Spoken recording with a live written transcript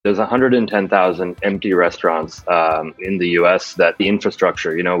There's 110,000 empty restaurants in the US that the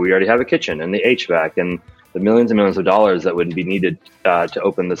infrastructure, we already have a kitchen and the HVAC and the millions and millions of dollars that would be needed to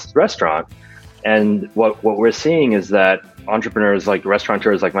open this restaurant. And what we're seeing is that entrepreneurs like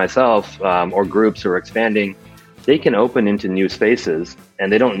restaurateurs like myself or groups who are expanding, they can open into new spaces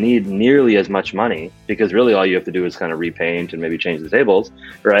and they don't need nearly as much money because really all you have to do is kind of repaint and maybe change the tables,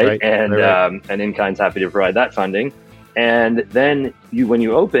 right? And InKind's happy to provide that funding. And then when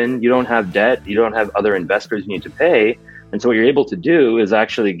you open, you don't have debt, you don't have other investors you need to pay. And so what you're able to do is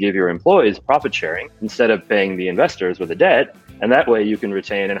actually give your employees profit sharing instead of paying the investors with a debt. And that way you can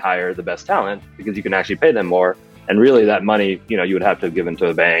retain and hire the best talent because you can actually pay them more. And really that money, you would have to have given to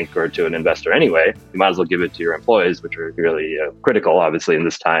a bank or to an investor anyway. You might as well give it to your employees, which are really critical, obviously, in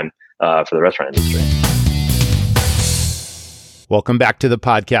this time for the restaurant industry. Welcome back to the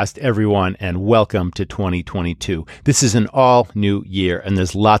podcast, everyone, and welcome to 2022. This is an all new year, and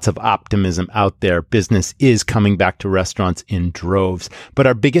there's lots of optimism out there. Business is coming back to restaurants in droves, but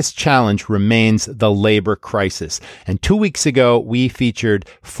our biggest challenge remains the labor crisis. And 2 weeks ago, we featured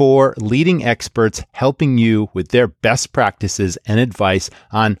 4 leading experts helping you with their best practices and advice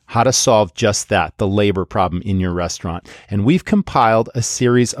on how to solve just that, the labor problem in your restaurant. And we've compiled a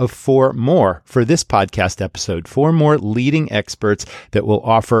series of 4 more for this podcast episode, 4 more leading experts that will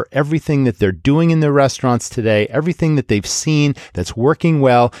offer everything that they're doing in their restaurants today, everything that they've seen that's working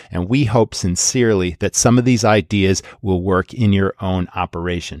well, and we hope sincerely that some of these ideas will work in your own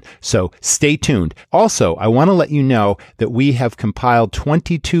operation. So stay tuned. Also, I want to let you know that we have compiled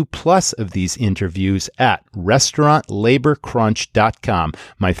 22 plus of these interviews at restaurantlaborcrunch.com.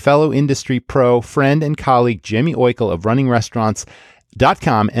 My fellow industry pro, friend, and colleague Jamie Oikel of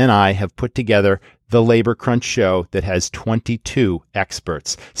runningrestaurants.com and I have put together the Labor Crunch show that has 22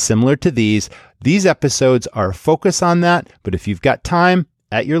 experts. Similar to these episodes are a focus on that, but if you've got time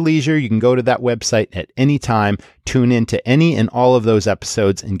at your leisure, you can go to that website at any time, tune in to any and all of those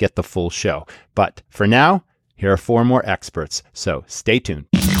episodes and get the full show. But for now, here are 4 more experts, so stay tuned.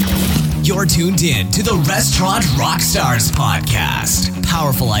 You're tuned in to the Restaurant Rockstars podcast.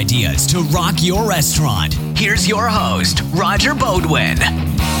 Powerful ideas to rock your restaurant. Here's your host, Roger Beaudoin.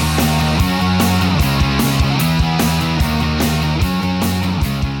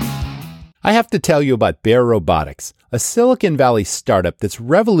 I have to tell you about Bear Robotics, a Silicon Valley startup that's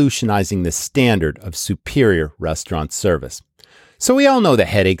revolutionizing the standard of superior restaurant service. So we all know the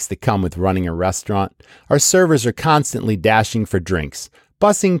headaches that come with running a restaurant. Our servers are constantly dashing for drinks,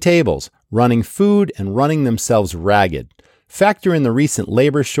 bussing tables, running food, and running themselves ragged. Factor in the recent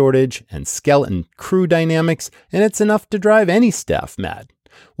labor shortage and skeleton crew dynamics, and it's enough to drive any staff mad.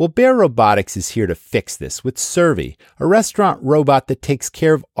 Well, Bear Robotics is here to fix this with Servy, a restaurant robot that takes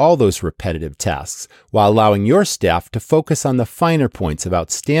care of all those repetitive tasks while allowing your staff to focus on the finer points of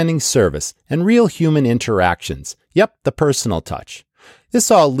outstanding service and real human interactions. Yep, the personal touch.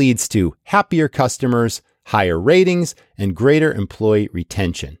 This all leads to happier customers, higher ratings, and greater employee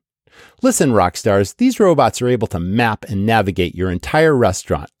retention. Listen, Rockstars, these robots are able to map and navigate your entire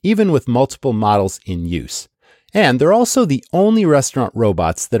restaurant, even with multiple models in use. And they're also the only restaurant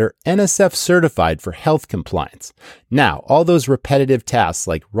robots that are NSF certified for health compliance. Now, all those repetitive tasks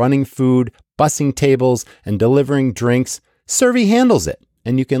like running food, bussing tables, and delivering drinks, Servy handles it,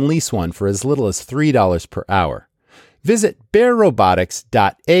 and you can lease one for as little as $3 per hour. Visit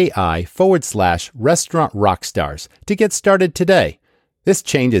bearrobotics.ai/restaurant rockstars to get started today. This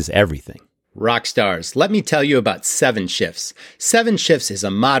changes everything. Rockstars, let me tell you about 7 Shifts. 7 Shifts is a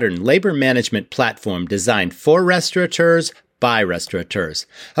modern labor management platform designed for restaurateurs by restaurateurs.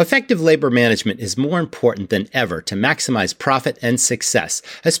 Effective labor management is more important than ever to maximize profit and success,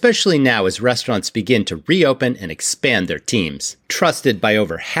 especially now as restaurants begin to reopen and expand their teams. Trusted by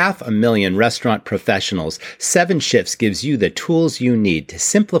over 500,000 restaurant professionals, 7 Shifts gives you the tools you need to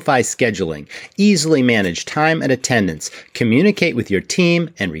simplify scheduling, easily manage time and attendance, communicate with your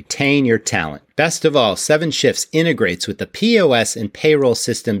team, and retain your talent. Best of all, 7 Shifts integrates with the POS and payroll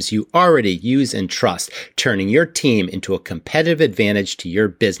systems you already use and trust, turning your team into a competitive advantage to your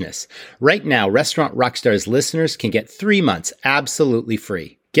business. Right now, Restaurant Rockstars listeners can get 3 months absolutely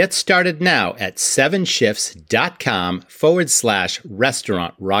free. Get started now at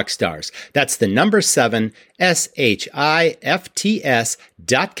 7shifts.com/restaurant rockstars. That's the number 7,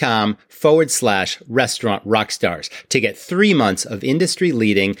 SHIFTS.com/restaurant rockstars to get 3 months of industry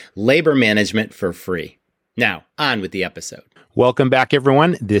leading labor management for free. Now, on with the episode. Welcome back,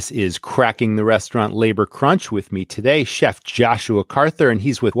 everyone. This is Cracking the Restaurant Labor Crunch. With me today, Chef Joshua Carther, and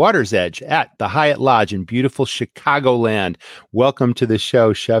he's with Water's Edge at the Hyatt Lodge in beautiful Chicagoland. Welcome to the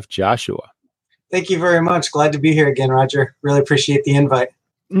show, Chef Joshua. Thank you very much. Glad to be here again, Roger. Really appreciate the invite.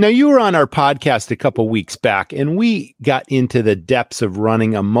 Now, you were on our podcast a couple weeks back, and we got into the depths of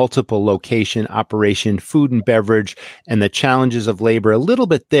running a multiple location operation, food and beverage, and the challenges of labor a little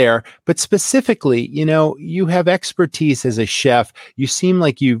bit there. But specifically, you have expertise as a chef. You seem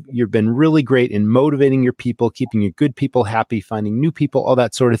like you've been really great in motivating your people, keeping your good people happy, finding new people, all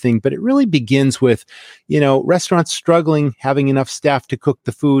that sort of thing. But it really begins with, restaurants struggling, having enough staff to cook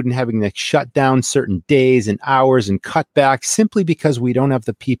the food and having to shut down certain days and hours and cut back simply because we don't have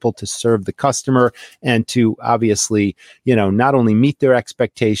the people to serve the customer and to obviously, not only meet their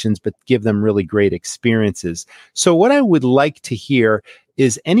expectations, but give them really great experiences. So what I would like to hear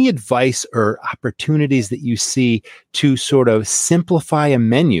is any advice or opportunities that you see to sort of simplify a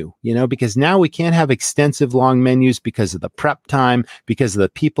menu, because now we can't have extensive long menus because of the prep time, because of the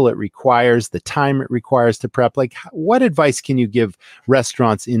people it requires, the time it requires to prep. Like, what advice can you give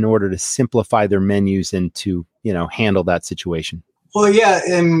restaurants in order to simplify their menus and to, handle that situation? Well, yeah.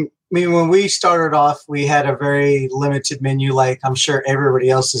 And when we started off, we had a very limited menu, like I'm sure everybody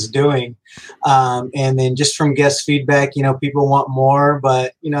else is doing. And then just from guest feedback, people want more,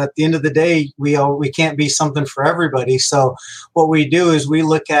 but, at the end of the day, we can't be something for everybody. So what we do is we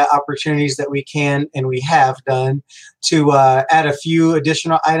look at opportunities that we can, and we have done, to add a few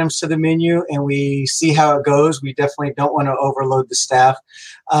additional items to the menu, and we see how it goes. We definitely don't want to overload the staff.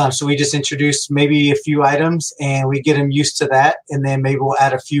 So we just introduce maybe a few items and we get them used to that. And then maybe we'll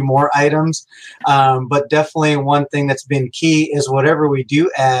add a few more items. But definitely one thing that's been key is whatever we do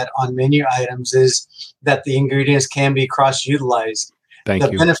add on menu items is that the ingredients can be cross-utilized. Thank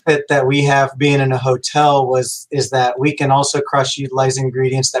you. The benefit that we have being in a hotel is that we can also cross-utilize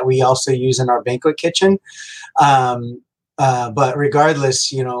ingredients that we also use in our banquet kitchen. But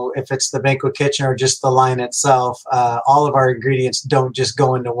regardless, if it's the banquet kitchen or just the line itself, all of our ingredients don't just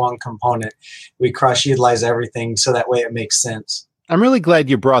go into one component. We cross-utilize everything so that way it makes sense. I'm really glad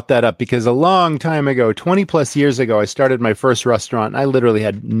you brought that up because a long time ago, 20 plus years ago, I started my first restaurant. I literally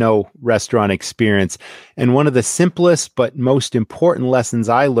had no restaurant experience. And one of the simplest but most important lessons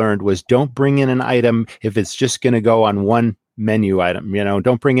I learned was don't bring in an item if it's just going to go on one menu item.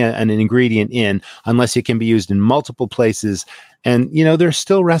 Don't bring an ingredient in unless it can be used in multiple places. And, there's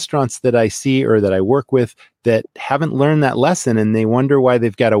still restaurants that I see or that I work with that haven't learned that lesson, and they wonder why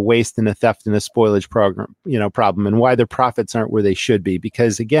they've got a waste and a theft and a spoilage problem, and why their profits aren't where they should be.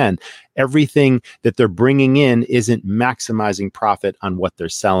 Because again, everything that they're bringing in isn't maximizing profit on what they're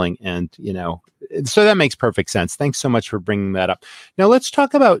selling. And, so that makes perfect sense. Thanks so much for bringing that up. Now let's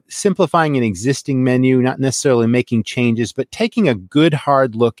talk about simplifying an existing menu, not necessarily making changes, but taking a good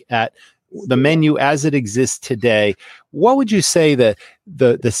hard look at the menu as it exists today. What would you say that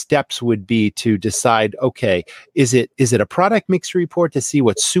the steps would be to decide, okay, is it a product mix report to see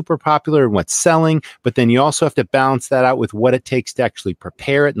what's super popular and what's selling, but then you also have to balance that out with what it takes to actually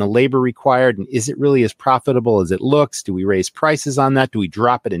prepare it and the labor required, and is it really as profitable as it looks? Do we raise prices on that? Do we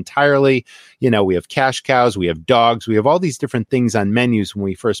drop it entirely? We have cash cows, we have dogs, we have all these different things on menus when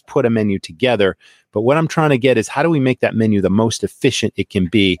we first put a menu together. But what I'm trying to get is, how do we make that menu the most efficient it can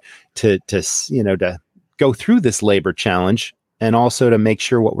be to go through this labor challenge and also to make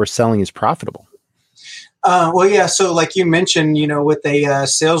sure what we're selling is profitable? Well, yeah. So like you mentioned, with a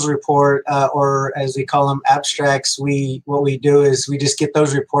sales report or as we call them, abstracts, what we do is we just get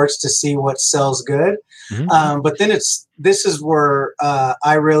those reports to see what sells good. Mm-hmm. But then this is where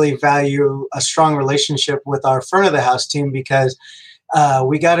I really value a strong relationship with our front of the house team, because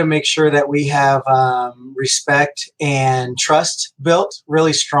we got to make sure that we have respect and trust built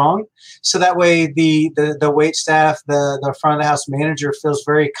really strong. So that way the wait staff, the front of the house manager feels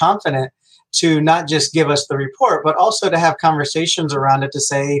very confident to not just give us the report, but also to have conversations around it to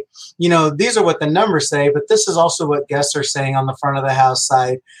say, these are what the numbers say, but this is also what guests are saying on the front of the house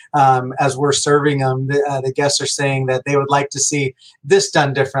side. As we're serving them, the guests are saying that they would like to see this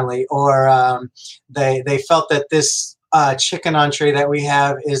done differently, or they felt that this chicken entree that we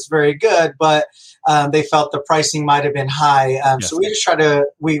have is very good, but they felt the pricing might have been high. Yes. So we just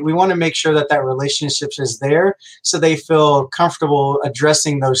we want to make sure that relationship is there so they feel comfortable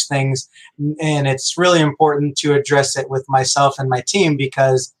addressing those things. And it's really important to address it with myself and my team,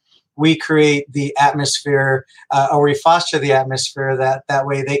 because we create the atmosphere or we foster the atmosphere that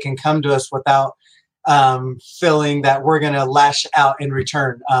way they can come to us without feeling that we're going to lash out in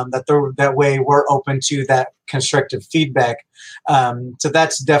return, that way we're open to that constructive feedback. So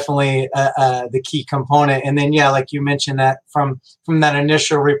that's definitely the key component. And then, like you mentioned, that from that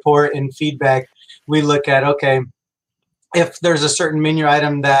initial report and feedback, we look at, okay, if there's a certain menu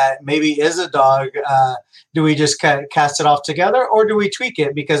item that maybe is a dog, do we just cast it off together, or do we tweak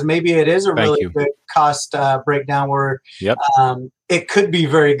it? Because maybe it is a really good cost breakdown where it could be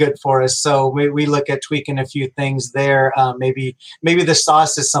very good for us. So we look at tweaking a few things there. Maybe the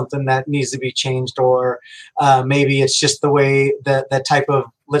sauce is something that needs to be changed, or maybe it's just the way that type of,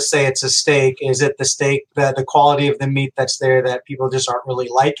 let's say it's a steak. Is it the steak, the quality of the meat that's there that people just aren't really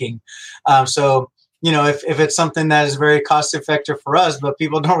liking? So, if it's something that is very cost effective for us, but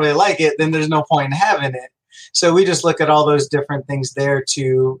people don't really like it, then there's no point in having it. So we just look at all those different things there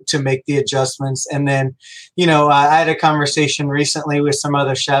to make the adjustments. And then, I had a conversation recently with some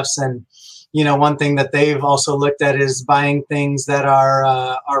other chefs, and one thing that they've also looked at is buying things that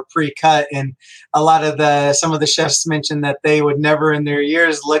are pre-cut. And some of the chefs mentioned that they would never in their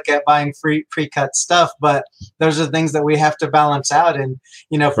years look at buying pre-cut stuff, but those are things that we have to balance out. And,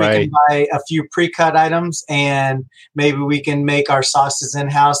 if we can buy a few pre-cut items, and maybe we can make our sauces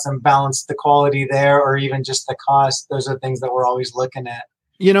in-house and balance the quality there, or even just the cost, those are things that we're always looking at.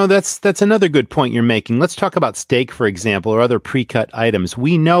 That's another good point you're making. Let's talk about steak, for example, or other pre-cut items.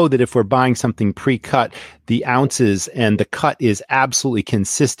 We know that if we're buying something pre-cut, the ounces and the cut is absolutely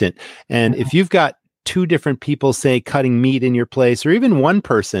consistent. And if you've got two different people, say, cutting meat in your place, or even one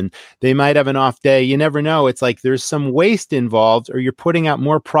person, they might have an off day. You never know. It's like there's some waste involved, or you're putting out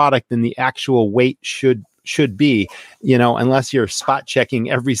more product than the actual weight should be, unless you're spot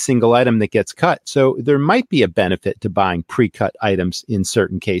checking every single item that gets cut. So there might be a benefit to buying pre-cut items in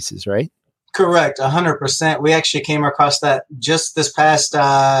certain cases, right? Correct. 100%. We actually came across that just this past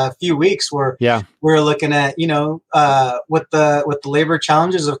few weeks, where we're looking at, with the labor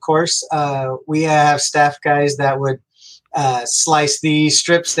challenges, of course, we have staff guys that would slice the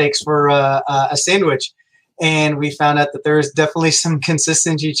strip steaks for a sandwich. And we found out that there is definitely some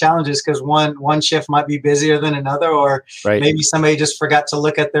consistency challenges, because one shift might be busier than another, or maybe somebody just forgot to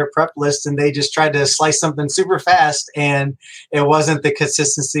look at their prep list and they just tried to slice something super fast, and it wasn't the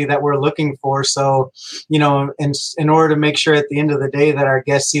consistency that we're looking for. So, in order to make sure at the end of the day that our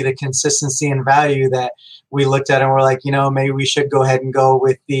guests see the consistency and value, that we looked at it and we're like, maybe we should go ahead and go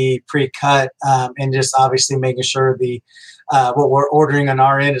with the pre-cut, and just obviously making sure what we're ordering on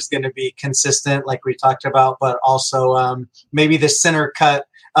our end is going to be consistent, like we talked about, but also maybe the center cut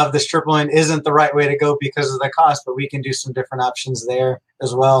of the strip loin isn't the right way to go because of the cost, but we can do some different options there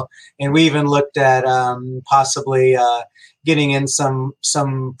as well. And we even looked at possibly getting in some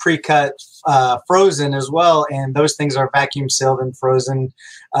pre-cut frozen as well, and those things are vacuum sealed and frozen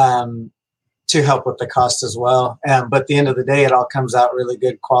to help with the cost as well. But at the end of the day, it all comes out really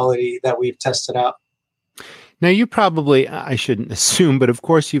good quality that we've tested out. Now, you probably, I shouldn't assume, but of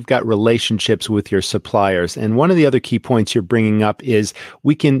course you've got relationships with your suppliers. And one of the other key points you're bringing up is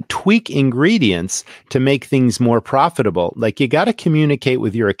we can tweak ingredients to make things more profitable. Like, you got to communicate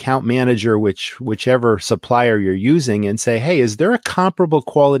with your account manager, whichever supplier you're using, and say, hey, is there a comparable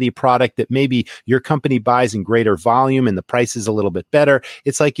quality product that maybe your company buys in greater volume and the price is a little bit better?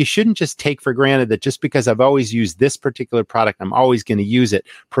 It's like, you shouldn't just take for granted that just because I've always used this particular product, I'm always going to use it,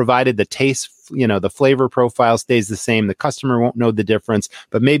 provided the taste, the flavor profile stays the same. The customer won't know the difference,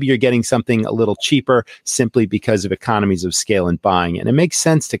 but maybe you're getting something a little cheaper simply because of economies of scale in buying. And it makes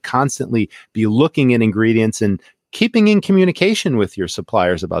sense to constantly be looking at ingredients and keeping in communication with your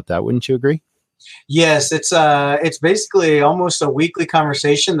suppliers about that. Wouldn't you agree? Yes, it's basically almost a weekly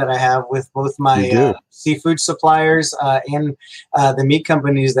conversation that I have with both my seafood suppliers and the meat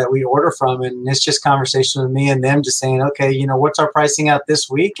companies that we order from, and it's just conversation with me and them, just saying, okay, what's our pricing out this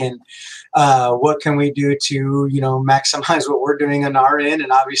week, and what can we do to maximize what we're doing on our end,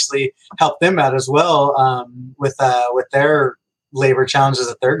 and obviously help them out as well with their labor challenges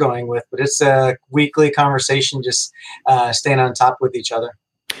that they're going with. But it's a weekly conversation, just staying on top with each other.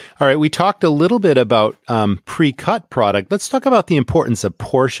 All right, we talked a little bit about pre-cut product. Let's talk about the importance of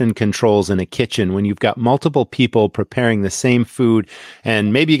portion controls in a kitchen when you've got multiple people preparing the same food,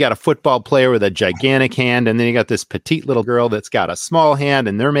 and maybe you got a football player with a gigantic hand, and then you got this petite little girl that's got a small hand,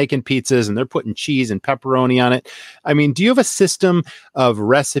 and they're making pizzas, and they're putting cheese and pepperoni on it. I mean, do you have a system of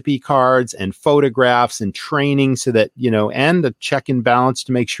recipe cards and photographs and training so that, and the check and balance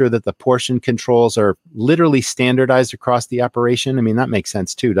to make sure that the portion controls are literally standardized across the operation? I mean, that makes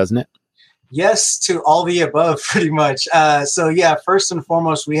sense too, doesn't it? Yes, to all the above, pretty much. So yeah, first and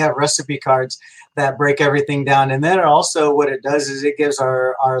foremost, we have recipe cards that break everything down. And then also what it does is it gives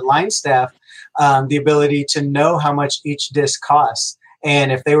our line staff the ability to know how much each dish costs.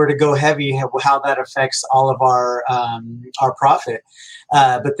 and if they were to go heavy, how that affects all of our profit.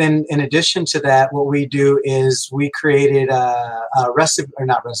 But then in addition to that, what we do is we created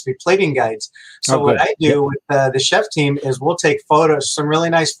plating guides. So what I do with the chef team is we'll take photos, some really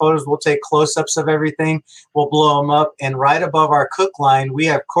nice photos. We'll take close-ups of everything. We'll blow them up. And right above our cook line, we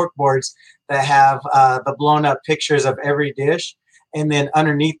have cork boards that have the blown up pictures of every dish. And then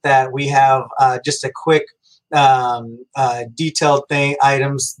underneath that, we have just a quick detailed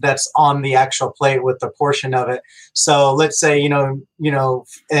items that's on the actual plate with the portion of it. So let's say, in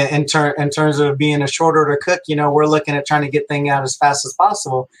terms of being a short order cook, we're looking at trying to get things out as fast as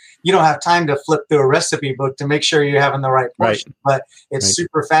possible. You don't have time to flip through a recipe book to make sure you're having the right portion, but it's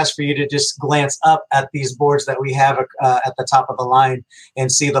super fast for you to just glance up at these boards that we have at the top of the line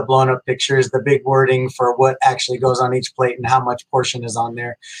and see the blown up pictures, the big wording for what actually goes on each plate and how much portion is on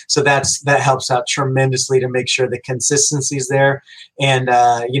there. So that helps out tremendously to make sure the consistency is there. And,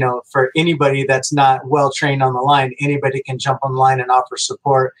 for anybody that's not well trained on the line, anybody can jump online and offer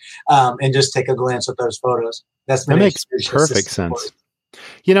support and just take a glance at those photos. That makes perfect sense.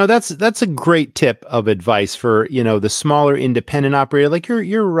 That's a great tip of advice for, the smaller independent operator. Like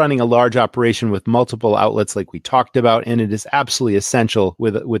you're running a large operation with multiple outlets like we talked about, and it is absolutely essential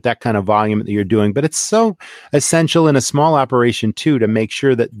with that kind of volume that you're doing. But it's so essential in a small operation too, to make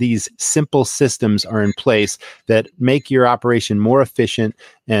sure that these simple systems are in place that make your operation more efficient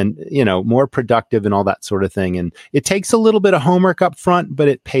and, more productive and all that sort of thing. And it takes a little bit of homework up front, but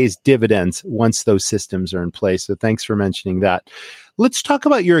it pays dividends once those systems are in place. So thanks for mentioning that. Let's talk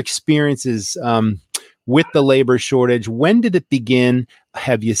about your experiences with the labor shortage. When did it begin?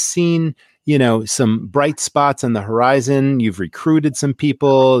 Have you seen, some bright spots on the horizon? You've recruited some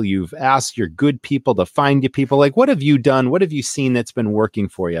people. You've asked your good people to find you people. Like, what have you done? What have you seen that's been working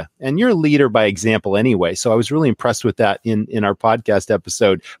for you? And you're a leader by example anyway. So I was really impressed with that in our podcast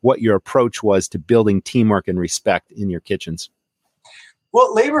episode, what your approach was to building teamwork and respect in your kitchens.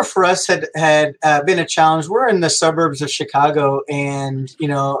 Well, labor for us had been a challenge. We're in the suburbs of Chicago, and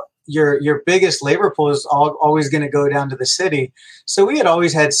your biggest labor pool is always going to go down to the city. So we had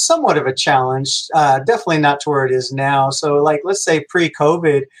always had somewhat of a challenge, definitely not to where it is now. So, like, let's say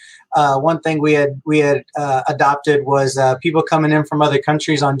pre-COVID, one thing we had adopted was people coming in from other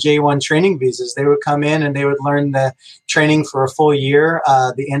countries on J1 training visas. They would come in and they would learn the training for a full year,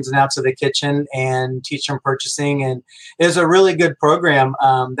 the ins and outs of the kitchen, and teach them purchasing. And it was a really good program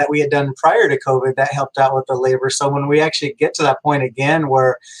that we had done prior to COVID that helped out with the labor. So when we actually get to that point again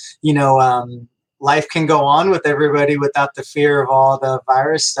where, life can go on with everybody without the fear of all the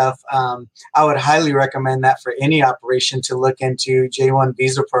virus stuff, I would highly recommend that for any operation to look into J1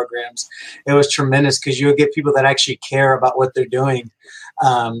 visa programs. It was tremendous because you'll get people that actually care about what they're doing.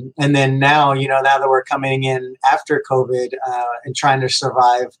 And then now that we're coming in after COVID and trying to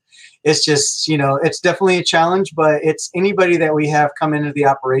survive, it's just, it's definitely a challenge, but it's anybody that we have come into the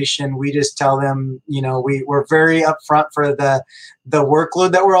operation, we just tell them, we're very upfront for the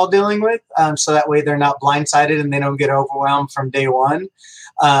workload that we're all dealing with. So that way they're not blindsided and they don't get overwhelmed from day one.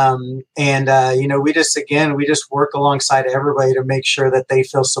 We just work alongside everybody to make sure that they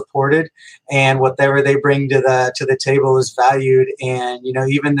feel supported and whatever they bring to the table is valued. And,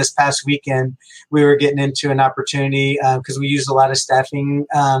 even this past weekend, we were getting into an opportunity because we use a lot of staffing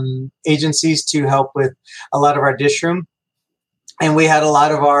agencies to help with a lot of our dish room. And we had a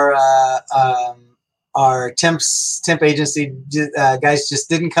lot of our temp agency guys just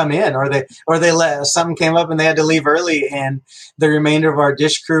didn't come in, or they something came up and they had to leave early, and the remainder of our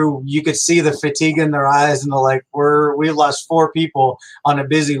dish crew, you could see the fatigue in their eyes, and they're like, we lost 4 people on a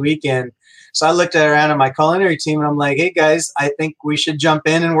busy weekend. So I looked around at my culinary team and I'm like, hey guys, I think we should jump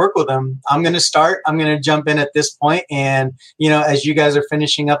in and work with them. I'm going to jump in at this point. And, as you guys are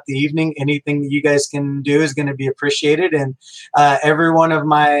finishing up the evening, anything that you guys can do is going to be appreciated. And every one of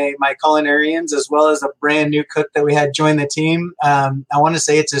my culinarians, as well as a brand new cook that we had join the team, I want to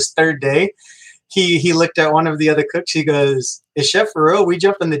say it's his 3rd day. He looked at one of the other cooks. He goes, is Chef for real? We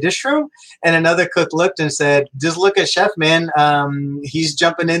jumped in the dish room? And another cook looked and said, just look at Chef, man. He's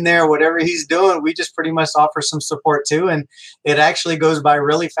jumping in there, whatever he's doing. We just pretty much offer some support too. And it actually goes by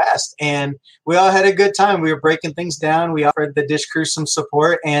really fast. And we all had a good time. We were breaking things down. We offered the dish crew some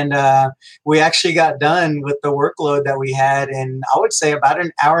support. And we actually got done with the workload that we had in, I would say, about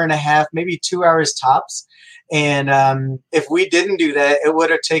an hour and a half, maybe 2 hours tops. And if we didn't do that, it would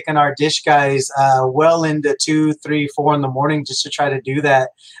have taken our dish guys well into 2, 3, 4 in the morning just to try to do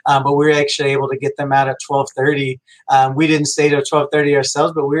that. But we were actually able to get them out at 12:30. We didn't stay till 12:30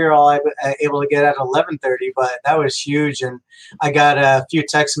 ourselves, but we were all able to get out at 11:30. But that was huge. And I got a few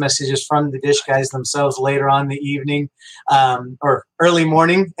text messages from the dish guys themselves later on in the evening or early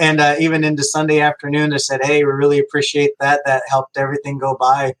morning and even into Sunday afternoon. They said, hey, we really appreciate that. That helped everything go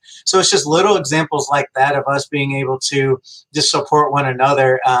by. So it's just little examples like that of us being able to just support one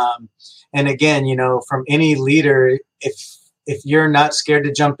another. And again, from any leader, if you're not scared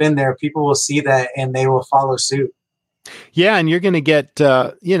to jump in there, people will see that and they will follow suit. Yeah, and you're going to get,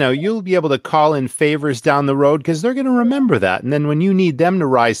 you'll be able to call in favors down the road because they're going to remember that. And then when you need them to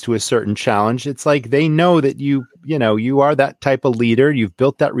rise to a certain challenge, it's like they know that you are that type of leader. You've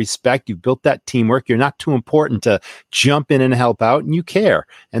built that respect. You've built that teamwork. You're not too important to jump in and help out, and you care.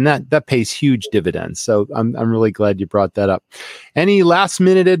 And that pays huge dividends. So I'm really glad you brought that up. Any last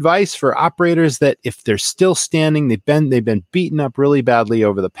minute advice for operators that if they're still standing, they've been beaten up really badly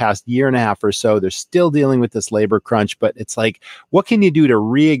over the past year and a half or so, they're still dealing with this labor crunch, but it's like, what can you do to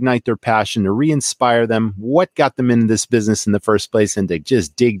reignite their passion, to re-inspire them? What got them into this business in the first place, and to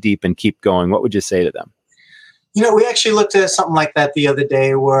just dig deep and keep going? What would you say to them? We actually looked at something like that the other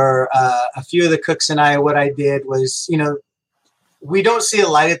day where a few of the cooks and I, what I did was, we don't see a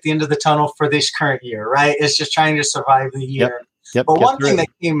light at the end of the tunnel for this current year, right? It's just trying to survive the year. Yep, but one thing that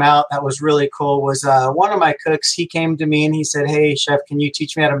came out that was really cool was one of my cooks, he came to me and he said, hey, chef, can you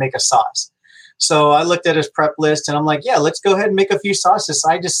teach me how to make a sauce? So I looked at his prep list and I'm like, yeah, let's go ahead and make a few sauces.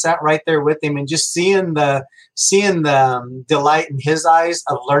 So I just sat right there with him and just seeing the delight in his eyes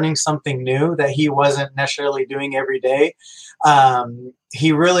of learning something new that he wasn't necessarily doing every day.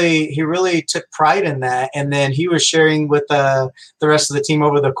 He really took pride in that. And then he was sharing with the rest of the team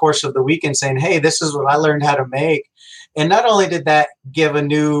over the course of the weekend saying, hey, this is what I learned how to make. And not only did that give a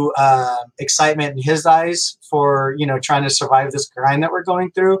new excitement in his eyes for, trying to survive this grind that we're going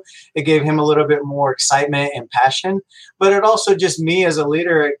through, it gave him a little bit more excitement and passion. But it also just me as a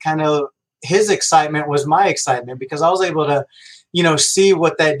leader, it kind of, his excitement was my excitement because I was able to, see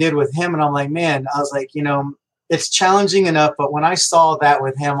what that did with him. And I'm like, man, I was like, it's challenging enough. But when I saw that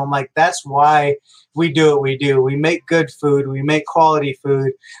with him, I'm like, that's why we do what we do. We make good food. We make quality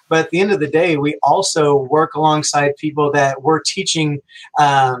food. But at the end of the day, we also work alongside people that we're teaching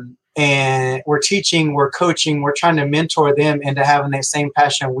we're coaching, we're trying to mentor them into having that same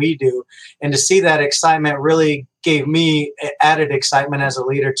passion we do. And to see that excitement really gave me added excitement as a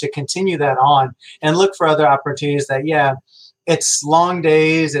leader to continue that on and look for other opportunities that, yeah, it's long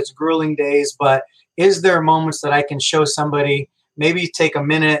days, it's grueling days, but is there moments that I can show somebody, maybe take a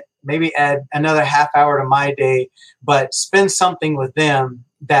minute, maybe add another half hour to my day, but spend something with them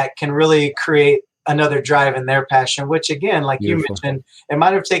that can really create another drive in their passion, which again, like Beautiful. You mentioned, it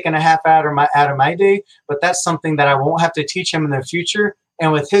might have taken a half hour out of my day, but that's something that I won't have to teach him in the future.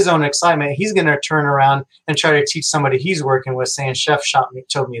 And with his own excitement, he's going to turn around and try to teach somebody he's working with saying, Chef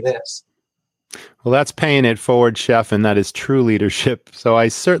told me this. Well, that's paying it forward, Chef, and that is true leadership. So I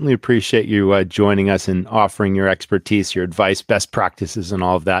certainly appreciate you joining us and offering your expertise, your advice, best practices, and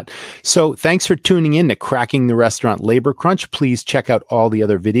all of that. So thanks for tuning in to Cracking the Restaurant Labor Crunch. Please check out all the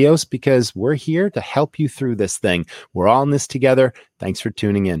other videos because we're here to help you through this thing. We're all in this together. Thanks for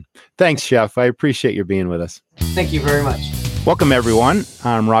tuning in. Thanks, Chef. I appreciate your being with us. Thank you very much. Welcome, everyone.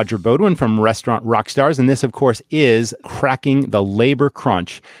 I'm Roger Beaudoin from Restaurant Rockstars, and this, of course, is Cracking the Labor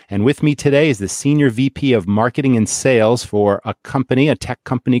Crunch. And with me today is the Senior VP of Marketing and Sales for a tech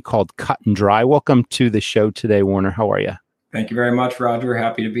company called Cut and Dry. Welcome to the show today, Warner. How are you? Thank you very much, Roger.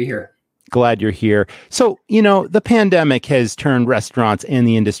 Happy to be here. Glad you're here. So, the pandemic has turned restaurants and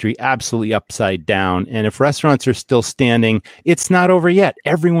the industry absolutely upside down. And if restaurants are still standing, it's not over yet.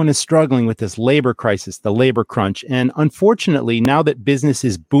 Everyone is struggling with this labor crisis, the labor crunch. And unfortunately, now that business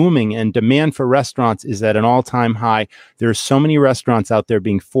is booming and demand for restaurants is at an all-time high, there are so many restaurants out there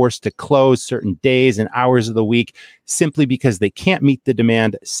being forced to close certain days and hours of the week simply because they can't meet the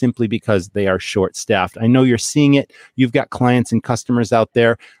demand, simply because they are short-staffed. I know you're seeing it. You've got clients and customers out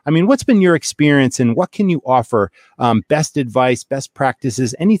there. I mean, what's been your experience and what can you offer? Best advice, best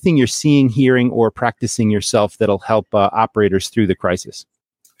practices, anything you're seeing, hearing, or practicing yourself that'll help operators through the crisis?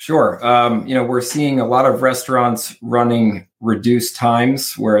 Sure. We're seeing a lot of restaurants running reduced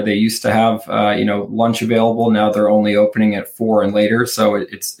times where they used to have, lunch available. Now they're only opening at 4 and later. So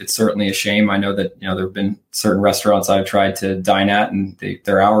it's certainly a shame. I know that, there have been certain restaurants I've tried to dine at and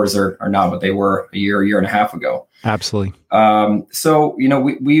their hours are not what they were a year and a half ago. Absolutely.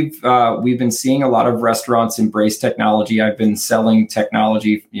 We've been seeing a lot of restaurants embrace technology. I've been selling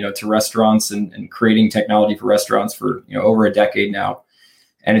technology, to restaurants and creating technology for restaurants for, over a decade now.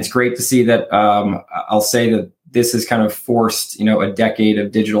 And it's great to see that. I'll say that this has kind of forced, a decade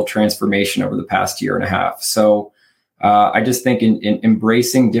of digital transformation over the past year and a half. So I just think in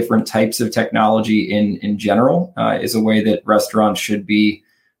embracing different types of technology in general is a way that restaurants should be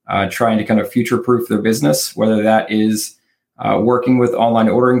trying to kind of future-proof their business, whether that is working with online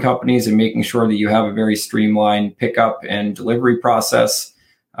ordering companies and making sure that you have a very streamlined pickup and delivery process.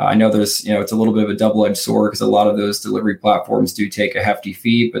 I know there's, it's a little bit of a double-edged sword because a lot of those delivery platforms do take a hefty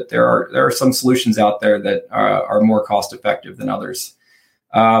fee, but there are some solutions out there that are more cost-effective than others.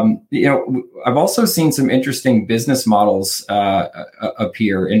 I've also seen some interesting business models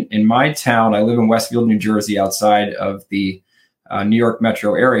appear in my town. I live in Westfield, New Jersey, outside of the New York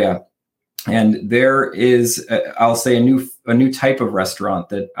metro area, and there is, I'll say, a new type of restaurant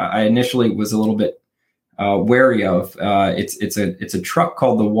that I initially was a little bit wary of. It's a truck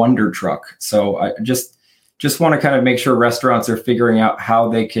called the Wonder Truck. So I just want to kind of make sure restaurants are figuring out how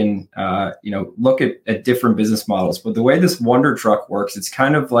they can, look at different business models. But the way this Wonder Truck works, it's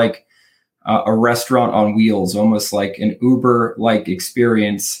kind of like a restaurant on wheels, almost like an Uber-like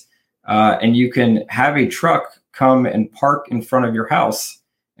experience. And you can have a truck come and park in front of your house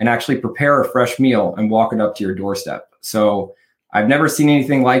and actually prepare a fresh meal and walk it up to your doorstep. So I've never seen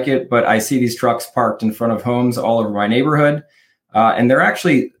anything like it, but I see these trucks parked in front of homes all over my neighborhood. And they're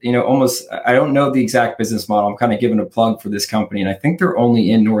actually, almost, I don't know the exact business model. I'm kind of giving a plug for this company. And I think they're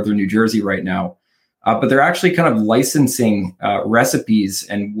only in northern New Jersey right now. But they're actually kind of licensing recipes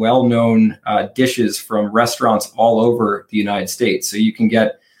and well-known dishes from restaurants all over the United States. So you can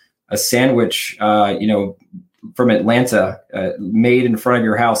get a sandwich, from Atlanta, made in front of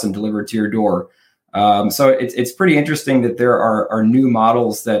your house and delivered to your door. So it's pretty interesting that there are new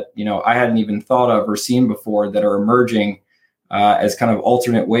models that, I hadn't even thought of or seen before that are emerging as kind of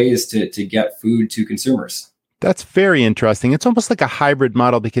alternate ways to get food to consumers. That's very interesting. It's almost like a hybrid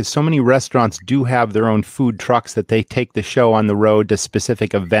model because so many restaurants do have their own food trucks that they take the show on the road to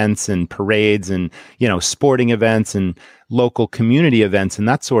specific events and parades and, sporting events and local community events and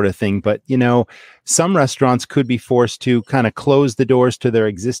that sort of thing. But, some restaurants could be forced to kind of close the doors to their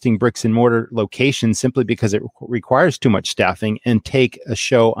existing bricks and mortar locations simply because it requires too much staffing and take a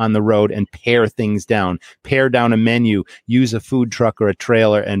show on the road and pare things down, pare down a menu, use a food truck or a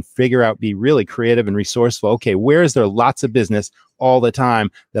trailer and be really creative and resourceful. Okay, where is there lots of business all the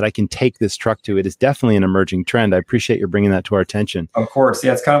time that I can take this truck to? It is definitely an emerging trend. I appreciate you bringing that to our attention. Of course.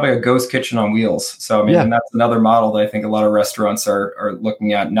 Yeah, it's kind of like a ghost kitchen on wheels. So, and that's another model that I think a lot of restaurants are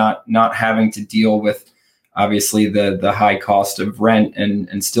looking at, not having to deal with, obviously, the high cost of rent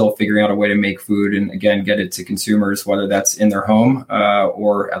and still figuring out a way to make food and, again, get it to consumers, whether that's in their home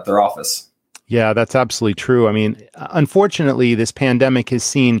or at their office. Yeah, that's absolutely true. I mean, unfortunately, this pandemic has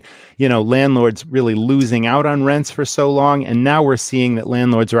seen, landlords really losing out on rents for so long. And now we're seeing that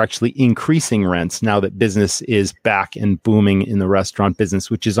landlords are actually increasing rents now that business is back and booming in the restaurant business,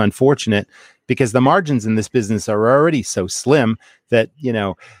 which is unfortunate because the margins in this business are already so slim that,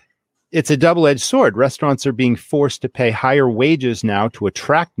 it's a double-edged sword. Restaurants are being forced to pay higher wages now to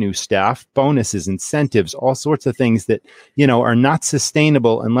attract new staff, bonuses, incentives, all sorts of things that, are not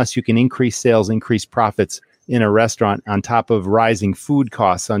sustainable unless you can increase sales, increase profits in a restaurant on top of rising food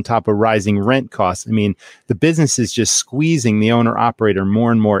costs, on top of rising rent costs. I mean, the business is just squeezing the owner-operator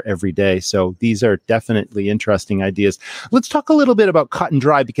more and more every day. So these are definitely interesting ideas. Let's talk a little bit about Cut and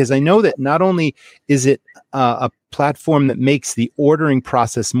Dry, because I know that not only is it a platform that makes the ordering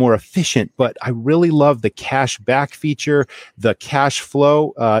process more efficient, but I really love the cash back feature, the cash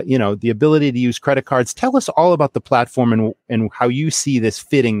flow, the ability to use credit cards. Tell us all about the platform and how you see this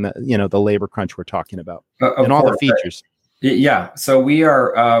fitting the labor crunch we're talking about and all the features. Yeah. So we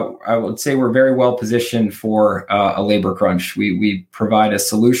are, I would say we're very well positioned for a labor crunch. We provide a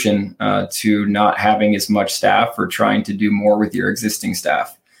solution to not having as much staff or trying to do more with your existing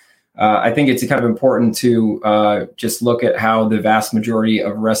staff. I think it's kind of important to just look at how the vast majority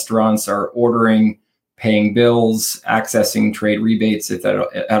of restaurants are ordering, paying bills, accessing trade rebates, if that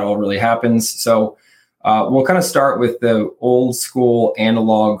at all really happens. So we'll kind of start with the old school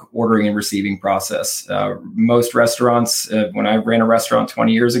analog ordering and receiving process. Most restaurants, when I ran a restaurant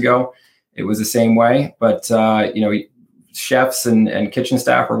 20 years ago, it was the same way. But, chefs and kitchen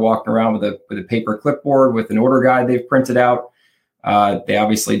staff are walking around with a paper clipboard with an order guide they've printed out. They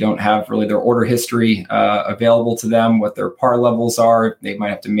obviously don't have really their order history available to them, what their par levels are. They might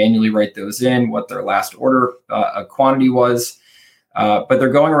have to manually write those in, what their last order quantity was. But they're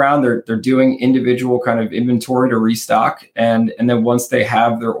going around, they're doing individual kind of inventory to restock. And then once they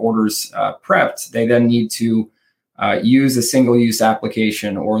have their orders prepped, they then need to use a single-use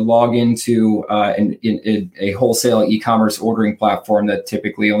application or log into a wholesale e-commerce ordering platform that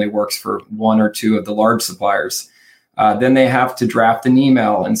typically only works for one or two of the large suppliers. Then they have to draft an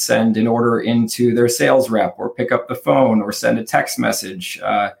email and send an order into their sales rep or pick up the phone or send a text message.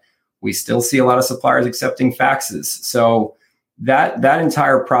 We still see a lot of suppliers accepting faxes. So that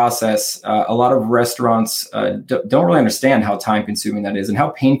entire process, a lot of restaurants don't really understand how time consuming that is and how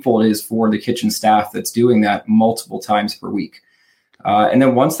painful it is for the kitchen staff that's doing that multiple times per week. And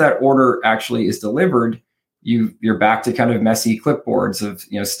then once that order actually is delivered, you're back to kind of messy clipboards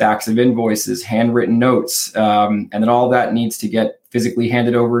of stacks of invoices, handwritten notes, and then all that needs to get physically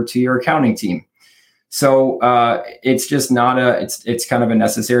handed over to your accounting team. So it's just not it's kind of a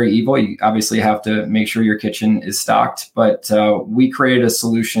necessary evil. You obviously have to make sure your kitchen is stocked, but we created a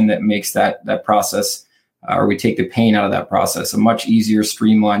solution that makes that process, or we take the pain out of that process, a much easier,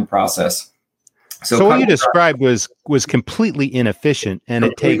 streamlined process. So what you described was completely inefficient, and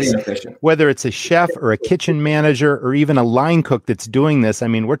it takes, whether it's a chef or a kitchen manager or even a line cook that's doing this. I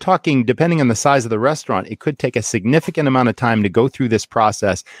mean, we're talking, depending on the size of the restaurant, it could take a significant amount of time to go through this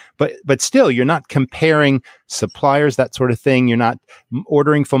process. But still, you're not comparing suppliers, that sort of thing. You're not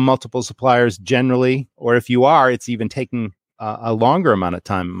ordering from multiple suppliers generally, or if you are, it's even taking a longer amount of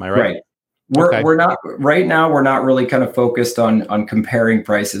time. Am I right? Right. We're not right now. We're not really kind of focused on comparing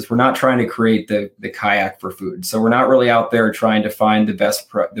prices. We're not trying to create the kayak for food. So we're not really out there trying to find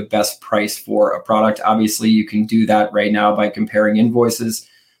the best price for a product. Obviously, you can do that right now by comparing invoices.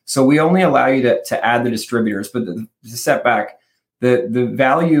 So we only allow you to add the distributors. But to step back, the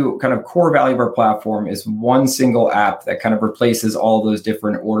value, kind of core value of our platform is one single app that kind of replaces all those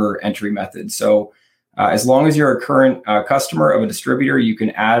different order entry methods. So as long as you're a current customer of a distributor, you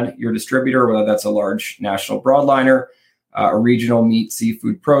can add your distributor, whether that's a large national broadliner, a regional meat,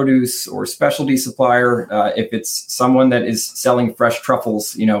 seafood, produce, or specialty supplier. If it's someone that is selling fresh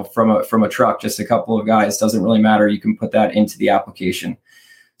truffles, from a truck, just a couple of guys, doesn't really matter. You can put that into the application.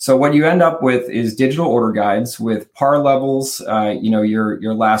 So what you end up with is digital order guides with par levels,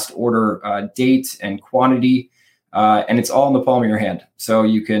 your last order date and quantity. And it's all in the palm of your hand. So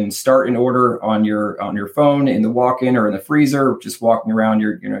you can start an order on your phone, in the walk-in or in the freezer, just walking around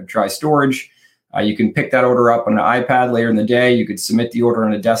your dry storage. You can pick that order up on an iPad later in the day. You could submit the order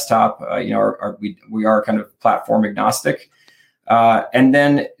on a desktop. We are kind of platform agnostic. And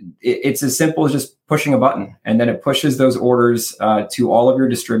then it's as simple as just pushing a button, and then it pushes those orders to all of your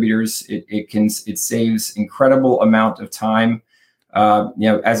distributors. It saves incredible amount of time.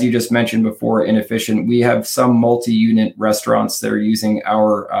 As you just mentioned before, inefficient. We have some multi-unit restaurants that are using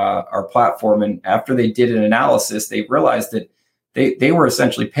our platform, and after they did an analysis, they realized that they were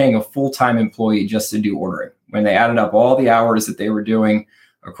essentially paying a full-time employee just to do ordering. When they added up all the hours that they were doing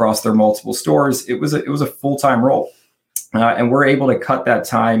across their multiple stores, it was a full-time role, and we're able to cut that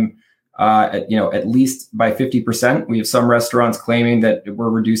time at least by 50%. We have some restaurants claiming that we're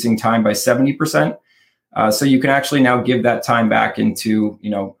reducing time by 70%. So you can actually now give that time back into,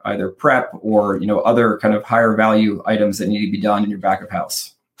 either prep or, other kind of higher value items that need to be done in your back of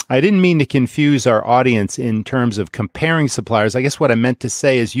house. I didn't mean to confuse our audience in terms of comparing suppliers. I guess what I meant to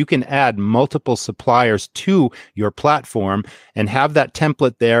say is you can add multiple suppliers to your platform and have that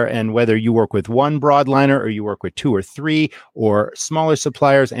template there. And whether you work with one broadliner or you work with two or three or smaller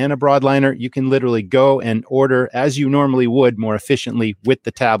suppliers and a broadliner, you can literally go and order as you normally would, more efficiently with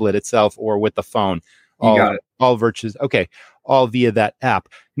the tablet itself or with the phone. All virtues. Okay. All via that app.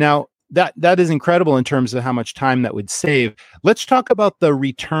 Now, that is incredible in terms of how much time that would save. Let's talk about the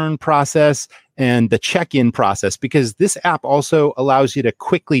return process and the check-in process, because this app also allows you to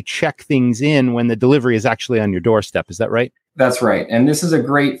quickly check things in when the delivery is actually on your doorstep. Is that right? That's right. And this is a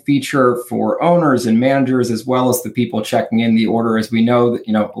great feature for owners and managers, as well as the people checking in the order. As we know that,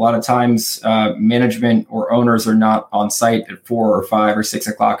 a lot of times management or owners are not on site at 4 or 5 or 6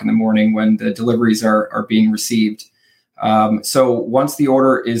 o'clock in the morning when the deliveries are being received. So once the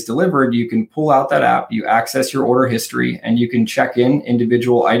order is delivered, you can pull out that app, you access your order history, and you can check in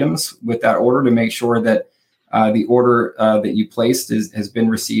individual items with that order to make sure that the order that you placed has been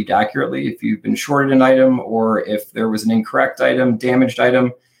received accurately. If you've been shorted an item, or if there was an incorrect item, damaged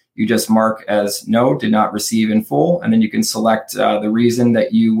item, you just mark as no, did not receive in full. And then you can select the reason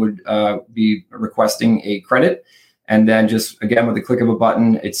that you would be requesting a credit. And then just, again, with the click of a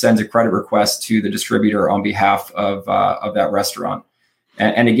button, it sends a credit request to the distributor on behalf of that restaurant.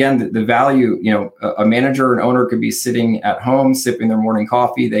 And again, the value, a manager or an owner could be sitting at home, sipping their morning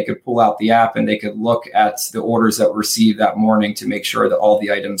coffee. They could pull out the app and they could look at the orders that were received that morning to make sure that all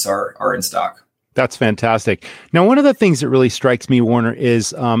the items are in stock. That's fantastic. Now, one of the things that really strikes me, Warner,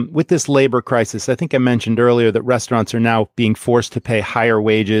 is with this labor crisis, I think I mentioned earlier that restaurants are now being forced to pay higher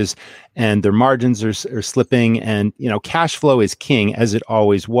wages and their margins are slipping, and, cash flow is king, as it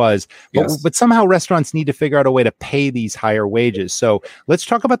always was. But somehow restaurants need to figure out a way to pay these higher wages. So let's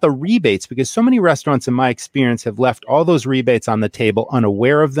talk about the rebates, because so many restaurants, in my experience, have left all those rebates on the table,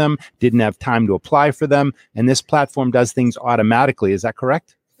 unaware of them, didn't have time to apply for them. And this platform does things automatically. Is that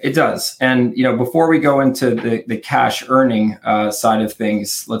correct? It does. And, before we go into the cash earning side of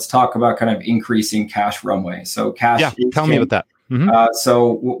things, let's talk about kind of increasing cash runway. So tell me about that. Mm-hmm.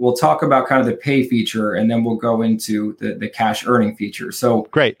 So we'll talk about kind of the pay feature, and then we'll go into the cash earning feature. So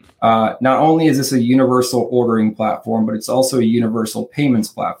great. Not only is this a universal ordering platform, but it's also a universal payments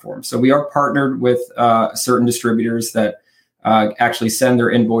platform. So we are partnered with certain distributors that actually send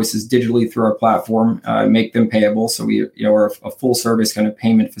their invoices digitally through our platform, make them payable. So we are a full service kind of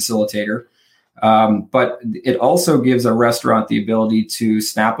payment facilitator. But it also gives a restaurant the ability to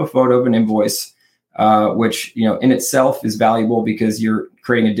snap a photo of an invoice, which in itself is valuable because you're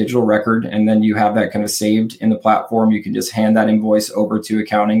creating a digital record, and then you have that kind of saved in the platform. You can just hand that invoice over to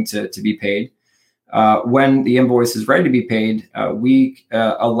accounting to be paid. When the invoice is ready to be paid, we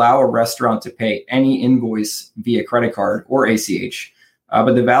allow a restaurant to pay any invoice via credit card or ACH.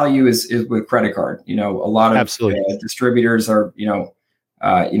 But the value is with credit card. A lot of distributors are,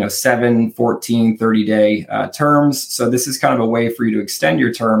 7, 14, 30-day terms. So this is kind of a way for you to extend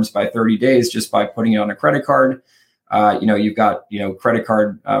your terms by 30 days just by putting it on a credit card. You've got, credit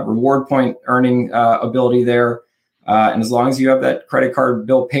card reward point earning ability there. And as long as you have that credit card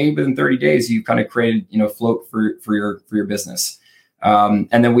bill paid within 30 days, you've kind of created, float for your business. And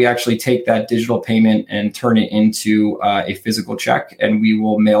then we actually take that digital payment and turn it into a physical check, and we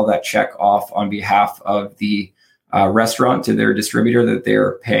will mail that check off on behalf of the restaurant to their distributor that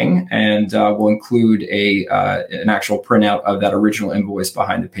they're paying, and we'll include an actual printout of that original invoice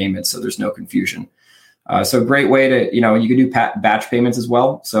behind the payment, so there's no confusion. So a great way to, you can do batch payments as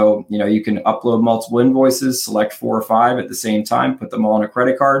well. So, you can upload multiple invoices, select 4 or 5 at the same time, put them all on a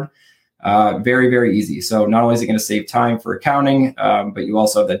credit card. Very, very easy. So not only is it going to save time for accounting, but you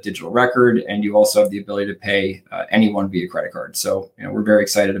also have that digital record, and you also have the ability to pay anyone via credit card. So, we're very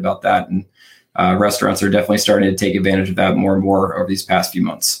excited about that. And restaurants are definitely starting to take advantage of that more and more over these past few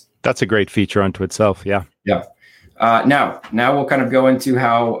months. That's a great feature unto itself. Yeah. Yeah. Now we'll kind of go into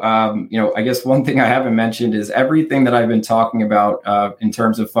how, I guess one thing I haven't mentioned is everything that I've been talking about in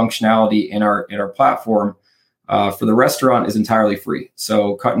terms of functionality in our platform for the restaurant is entirely free.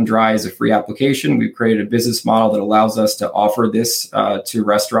 So Cut and Dry is a free application. We've created a business model that allows us to offer this to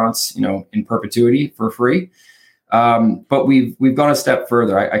restaurants, in perpetuity for free. But we've gone a step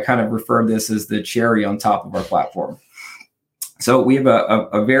further. I kind of refer to this as the cherry on top of our platform. So we have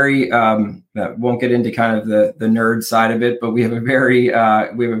a very won't get into kind of the nerd side of it, but we have a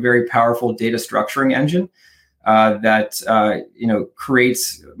very powerful data structuring engine that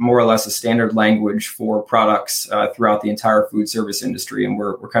creates more or less a standard language for products throughout the entire food service industry, and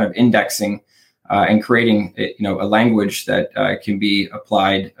we're kind of indexing and creating a language that can be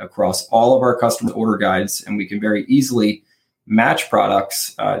applied across all of our customer order guides, and we can very easily match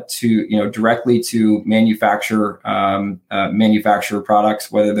products to directly to manufacturer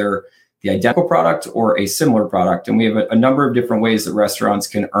products, whether they're the identical product or a similar product. And we have a number of different ways that restaurants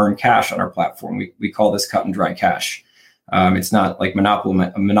can earn cash on our platform. We call this Cut and Dry Cash. It's not like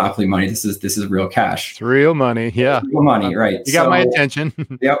monopoly money. This is real cash. It's real money. Yeah, real money. Right. You got my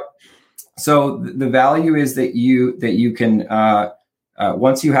attention. Yep. So the value is that you can.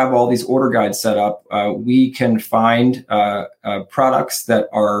 Once you have all these order guides set up, we can find products that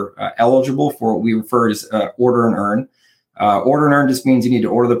are eligible for what we refer to as order and earn. Order and earn just means you need to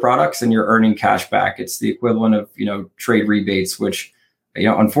order the products and you're earning cash back. It's the equivalent of trade rebates, which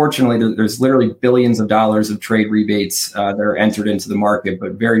unfortunately there's literally billions of dollars of trade rebates that are entered into the market,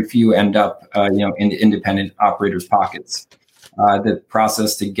 but very few end up in the independent operators' pockets. The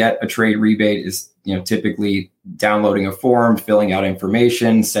process to get a trade rebate is typically downloading a form, filling out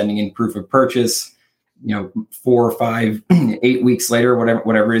information, sending in proof of purchase. 4, 5, 8 weeks later,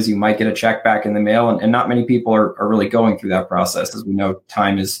 whatever it is, you might get a check back in the mail. And not many people are really going through that process. As we know,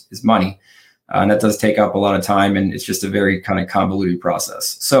 time is money. And that does take up a lot of time. And it's just a very kind of convoluted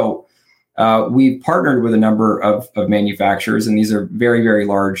process. So we've partnered with a number of manufacturers, and these are very, very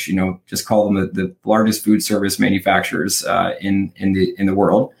large, just call them the largest food service manufacturers in the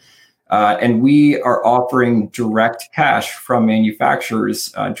world. And we are offering direct cash from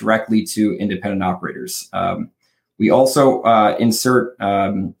manufacturers directly to independent operators. We also insert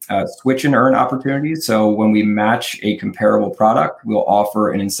switch and earn opportunities. So when we match a comparable product, we'll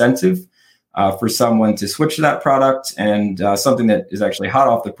offer an incentive for someone to switch to that product. And something that is actually hot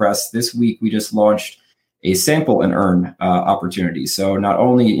off the press this week, we just launched a sample and earn opportunity. So not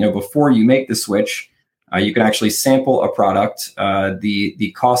only before you make the switch, you can actually sample a product.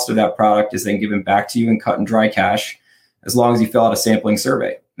 The cost of that product is then given back to you in cut and dry cash, as long as you fill out a sampling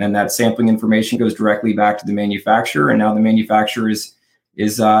survey. And that sampling information goes directly back to the manufacturer. And now the manufacturer has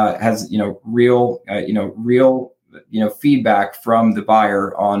real feedback from the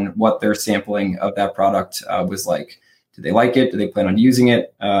buyer on what their sampling of that product was like. Do they like it? Do they plan on using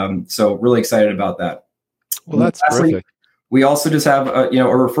it? So really excited about that. Well, that's terrific. We also just have a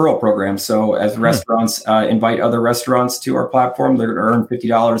referral program. So as restaurants invite other restaurants to our platform, they're going to earn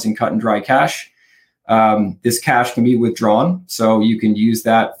 $50 in cut and dry cash. This cash can be withdrawn, so you can use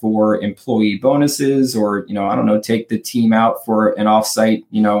that for employee bonuses, or take the team out for an offsite.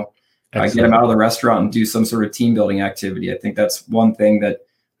 Get them out of the restaurant and do some sort of team building activity. I think that's one thing that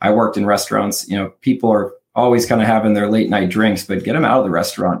I worked in restaurants. People are always kind of having their late night drinks, but get them out of the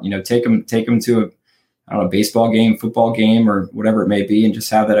restaurant. Take them to a baseball game, football game, or whatever it may be, and just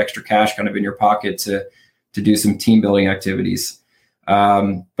have that extra cash kind of in your pocket to do some team building activities.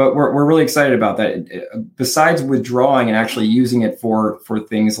 But we're really excited about that. Besides withdrawing and actually using it for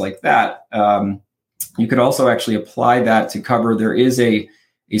things like that, you could also actually apply that to cover. There is a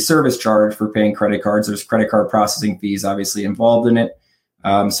service charge for paying credit cards. There's credit card processing fees obviously involved in it.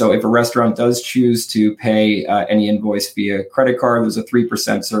 So if a restaurant does choose to pay any invoice via credit card, there's a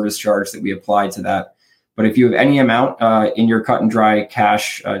 3% service charge that we apply to that. But if you have any amount in your cut and dry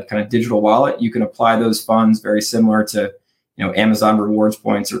cash kind of digital wallet, you can apply those funds very similar to Amazon rewards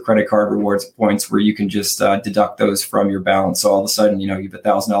points or credit card rewards points, where you can just deduct those from your balance. So all of a sudden, you have a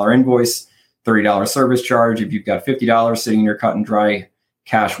 $1,000 invoice, $30 service charge. If you've got $50 sitting in your cut and dry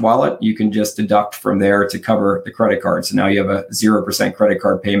cash wallet, you can just deduct from there to cover the credit card. So now you have a 0% credit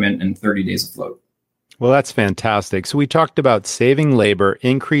card payment and 30 days of float. Well, that's fantastic. So we talked about saving labor,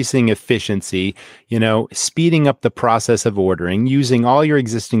 increasing efficiency, speeding up the process of ordering, using all your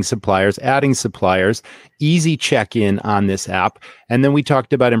existing suppliers, adding suppliers, easy check-in on this app. And then we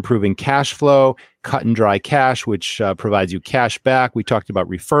talked about improving cash flow, cut and dry cash, which provides you cash back. We talked about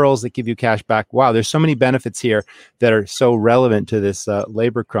referrals that give you cash back. Wow, there's so many benefits here that are so relevant to this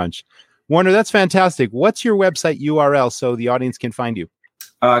labor crunch. Warner, that's fantastic. What's your website URL so the audience can find you?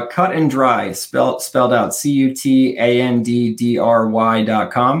 Cut and Dry, spelled out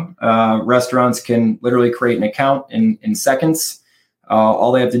CUTANDDRY.com. Restaurants can literally create an account in seconds.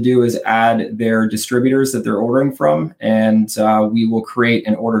 All they have to do is add their distributors that they're ordering from, and we will create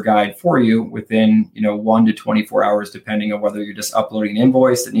an order guide for you within 1 to 24 hours, depending on whether you're just uploading an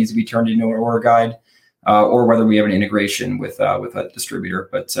invoice that needs to be turned into an order guide, or whether we have an integration with a distributor.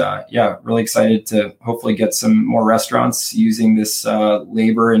 But really excited to hopefully get some more restaurants using this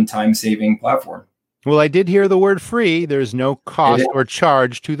labor and time-saving platform. Well, I did hear the word free. There's no cost or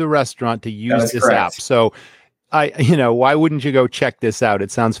charge to the restaurant to use this app. So why wouldn't you go check this out?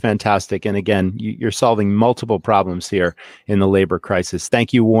 It sounds fantastic. And again, you're solving multiple problems here in the labor crisis.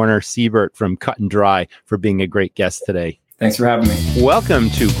 Thank you, Warner Siebert from Cut and Dry, for being a great guest today. Thanks for having me. Welcome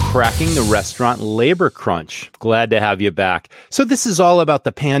to Cracking the Restaurant Labor Crunch. Glad to have you back. So this is all about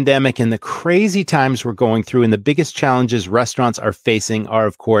the pandemic and the crazy times we're going through. And the biggest challenges restaurants are facing are,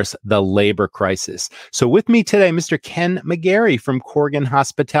 of course, the labor crisis. So with me today, Mr. Ken McGarry from Corgan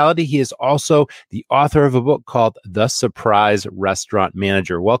Hospitality. He is also the author of a book called The Surprise Restaurant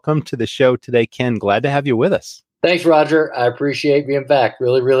Manager. Welcome to the show today, Ken. Glad to have you with us. Thanks, Roger. I appreciate being back.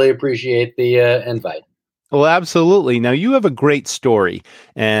 Really, really appreciate the invite. Well, absolutely. Now, you have a great story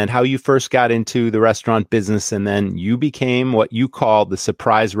and how you first got into the restaurant business, and then you became what you call the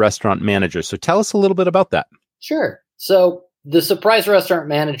surprise restaurant manager. So tell us a little bit about that. Sure. So the surprise restaurant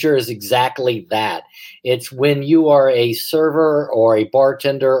manager is exactly that. It's when you are a server or a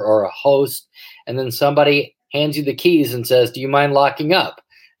bartender or a host, and then somebody hands you the keys and says, do you mind locking up?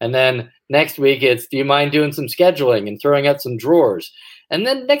 And then next week it's, do you mind doing some scheduling and throwing out some drawers? And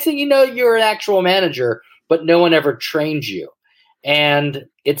then next thing you know, you're an actual manager, but no one ever trained you. And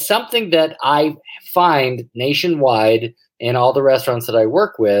it's something that I find nationwide in all the restaurants that I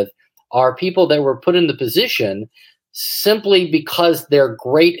work with are people that were put in the position simply because they're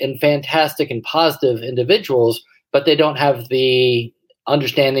great and fantastic and positive individuals, but they don't have the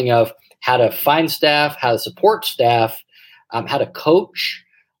understanding of how to find staff, how to support staff, how to coach,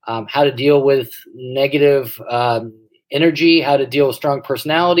 how to deal with negative energy, how to deal with strong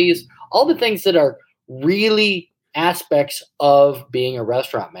personalities, all the things that are really aspects of being a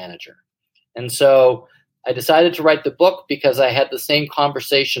restaurant manager. And so I decided to write the book because I had the same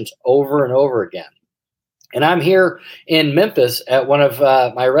conversations over and over again. And I'm here in Memphis at one of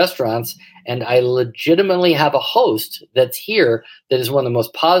my restaurants, and I legitimately have a host that's here that is one of the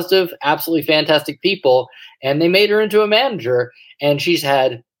most positive, absolutely fantastic people. And they made her into a manager, and she's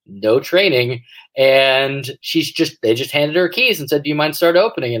had no training. And they just handed her keys and said, "Do you mind start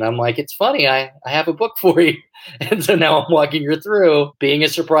opening?" And I'm like, "It's funny. I have a book for you." And so now I'm walking her through being a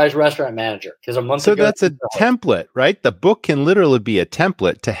surprise restaurant manager. Because a month ago. So that's a template, right? The book can literally be a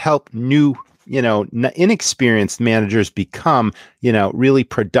template to help new, inexperienced managers become, really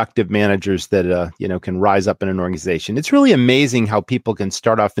productive managers that, can rise up in an organization. It's really amazing how people can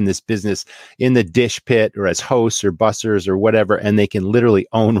start off in this business in the dish pit or as hosts or bussers or whatever, and they can literally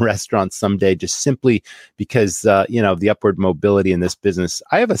own restaurants someday just simply because, the upward mobility in this business.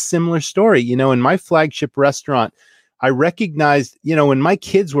 I have a similar story, in my flagship restaurant. I recognized, when my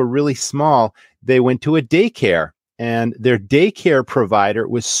kids were really small, they went to a daycare. And their daycare provider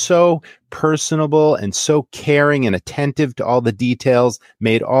was so personable and so caring and attentive to all the details,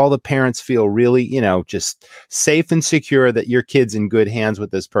 made all the parents feel really, just safe and secure that your kid's in good hands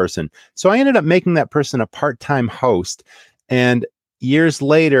with this person. So I ended up making that person a part-time host. And years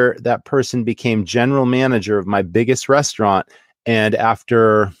later, that person became general manager of my biggest restaurant. And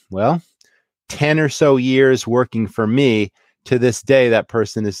after, 10 or so years working for me, to this day, that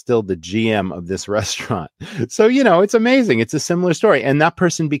person is still the GM of this restaurant. So, it's amazing. It's a similar story. And that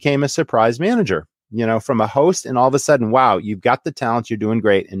person became a surprise manager, from a host. And all of a sudden, wow, you've got the talent, you're doing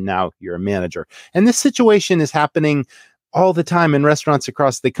great. And now you're a manager. And this situation is happening all the time in restaurants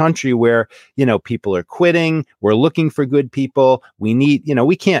across the country where, people are quitting. We're looking for good people. We need,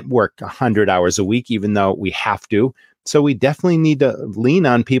 we can't work 100 hours a week, even though we have to. So we definitely need to lean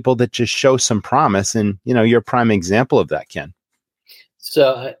on people that just show some promise. And, you're a prime example of that, Ken.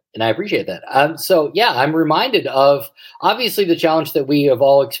 So, and I appreciate that. I'm reminded of obviously the challenge that we have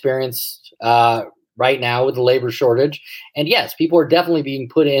all experienced right now with the labor shortage. And yes, people are definitely being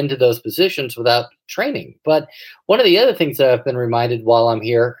put into those positions without training. But one of the other things that I've been reminded while I'm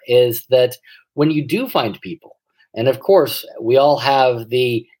here is that when you do find people, and of course, we all have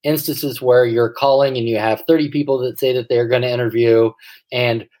the instances where you're calling and you have 30 people that say that they're going to interview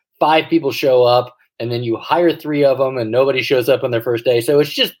and 5 people show up, and then you hire 3 of them and nobody shows up on their first day. So it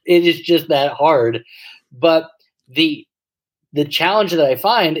is just that hard. But the challenge that I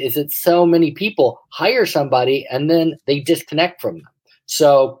find is that so many people hire somebody and then they disconnect from them.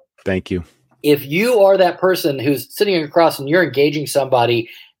 So thank you. If you are that person who's sitting across and you're engaging somebody,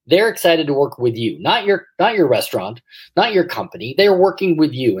 they're excited to work with you, not your restaurant, not your company. They're working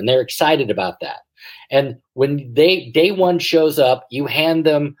with you and they're excited about that. And when day one shows up, you hand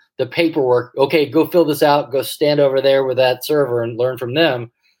them the paperwork. Okay, go fill this out. Go stand over there with that server and learn from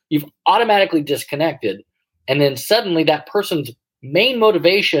them. You've automatically disconnected. And then suddenly that person's main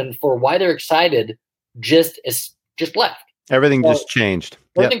motivation for why they're excited just left. Everything just changed.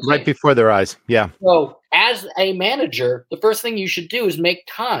 Right before their eyes. Yeah. So as a manager, the first thing you should do is make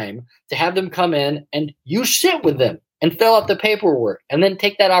time to have them come in and you sit with them and fill out the paperwork and then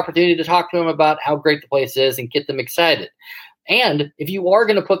take that opportunity to talk to them about how great the place is and get them excited. And if you are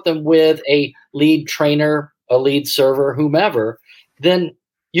going to put them with a lead trainer, a lead server, whomever, then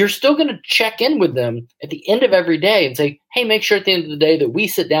you're still going to check in with them at the end of every day and say, hey, make sure at the end of the day that we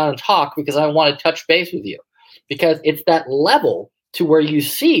sit down and talk because I want to touch base with you. Because it's that level to where you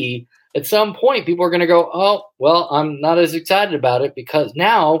see at some point people are going to go, oh, well, I'm not as excited about it because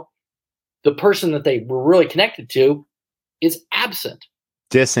now the person that they were really connected to is absent.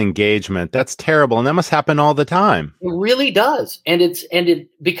 Disengagement. That's terrible. And that must happen all the time. It really does. And it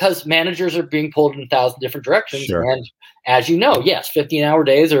because managers are being pulled in 1,000 different directions. Sure. And as you know, yes, 15-hour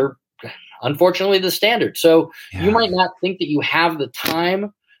days are unfortunately the standard. So you might not think that you have the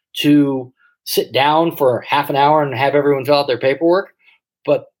time to sit down for half an hour and have everyone fill out their paperwork.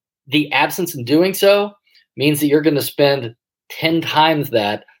 But the absence in doing so means that you're going to spend 10 times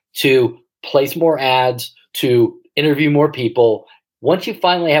that to place more ads, to interview more people. Once you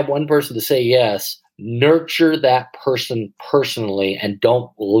finally have one person to say yes, nurture that person personally and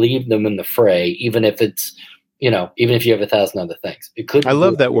don't leave them in the fray, even if it's, even if you have 1,000 other things. I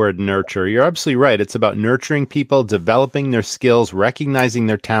love that word nurture. You're absolutely right. It's about nurturing people, developing their skills, recognizing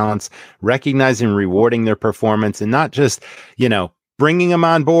their talents, recognizing and rewarding their performance, and not just, bringing them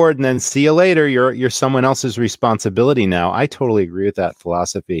on board and then see you later. You're someone else's responsibility now. I totally agree with that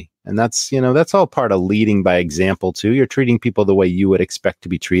philosophy. And that's, that's all part of leading by example too. You're treating people the way you would expect to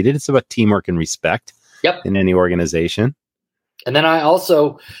be treated. It's about teamwork and respect in any organization. And then I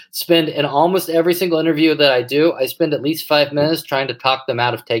also spend in almost every single interview that I do, I spend at least 5 minutes trying to talk them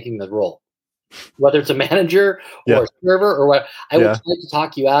out of taking the role. Whether it's a manager or a server or what, I will try to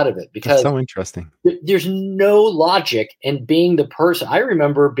talk you out of it because that's so interesting. There's no logic in being the person. I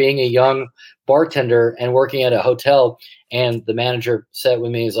remember being a young bartender and working at a hotel, and the manager said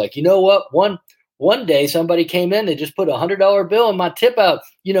with me, he's like, you know what? One day somebody came in, they just put $100 bill in my tip out.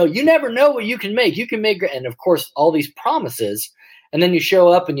 You never know what you can make. You can make, and of course, all these promises, and then you show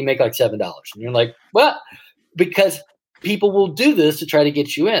up and you make like $7, and you're like, well, because people will do this to try to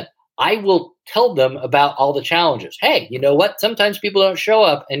get you in. I will tell them about all the challenges. Hey, you know what? Sometimes people don't show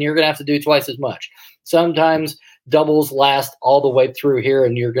up and you're going to have to do twice as much. Sometimes doubles last all the way through here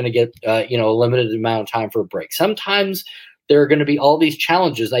and you're going to get, a limited amount of time for a break. Sometimes there are going to be all these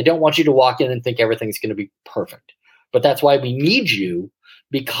challenges. I don't want you to walk in and think everything's going to be perfect. But that's why we need you,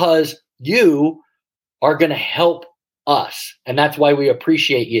 because you are going to help us. And that's why we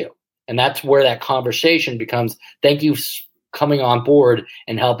appreciate you. And that's where that conversation becomes, thank you coming on board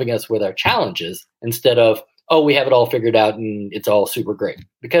and helping us with our challenges, instead of, oh, we have it all figured out and it's all super great,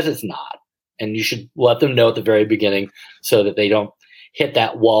 because it's not. And you should let them know at the very beginning so that they don't hit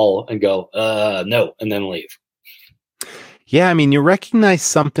that wall and go, no, and then leave. Yeah, I mean, you recognize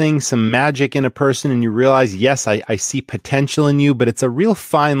some magic in a person, and you realize, yes, I see potential in you, but it's a real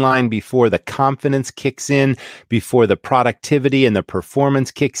fine line before the confidence kicks in, before the productivity and the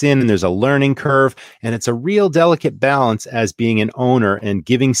performance kicks in, and there's a learning curve, and it's a real delicate balance as being an owner and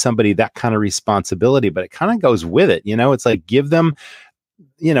giving somebody that kind of responsibility, but it kind of goes with it. It's like give them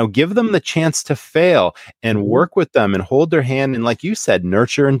the chance to fail and work with them and hold their hand. And like you said,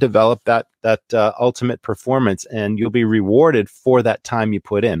 nurture and develop that ultimate performance, and you'll be rewarded for that time you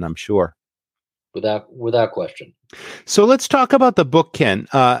put in, I'm sure. Without question. So let's talk about the book, Ken.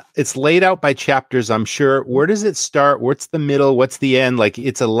 It's laid out by chapters, I'm sure. Where does it start? What's the middle? What's the end? Like,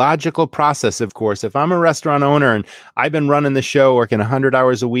 it's a logical process, of course. If I'm a restaurant owner and I've been running the show, working 100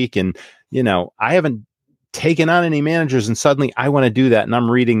 hours a week, and, I haven't taken on any managers, and suddenly I want to do that, and I'm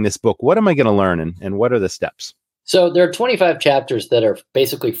reading this book, what am I going to learn, and what are the steps? So there are 25 chapters that are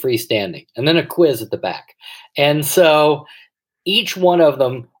basically freestanding, and then a quiz at the back. And so each one of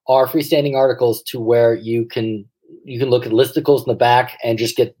them are freestanding articles to where you can look at listicles in the back and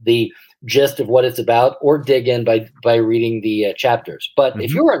just get the gist of what it's about, or dig in by reading the chapters. But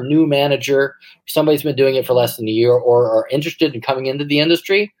if you're a new manager, somebody's been doing it for less than a year, or are interested in coming into the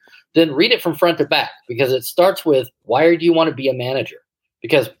industry, then read it from front to back, because it starts with, why do you want to be a manager?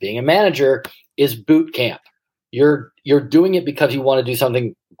 Because being a manager is boot camp. You're doing it because you want to do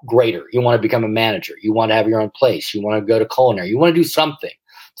something greater. You want to become a manager. You want to have your own place. You want to go to culinary. You want to do something.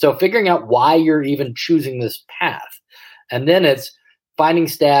 So figuring out why you're even choosing this path. And then it's finding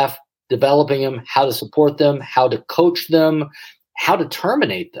staff, developing them, how to support them, how to coach them, how to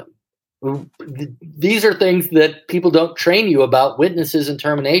terminate them. These are things that people don't train you about, witnesses and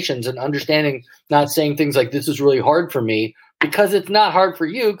terminations, and understanding, not saying things like, this is really hard for me, because it's not hard for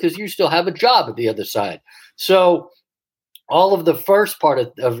you, because you still have a job at the other side. So all of the first part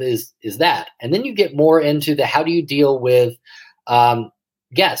of is that. And then you get more into the, how do you deal with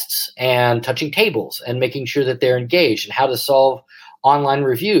guests and touching tables and making sure that they're engaged, and how to solve online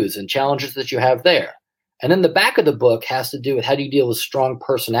reviews and challenges that you have there. And then the back of the book has to do with, how do you deal with strong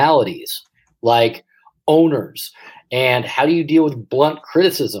personalities like owners, and how do you deal with blunt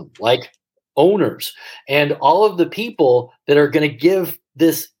criticism like owners, and all of the people that are going to give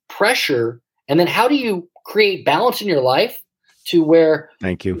this pressure. And then how do you create balance in your life to where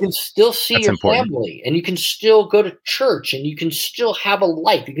you can still see your family, and you can still go to church, and you can still have a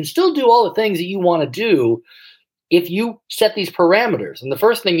life. You can still do all the things that you want to do if you set these parameters. And the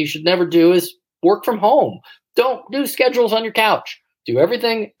first thing you should never do is work from home. Don't do schedules on your couch. Do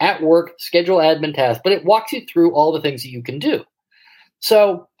everything at work, schedule admin tasks, but it walks you through all the things that you can do.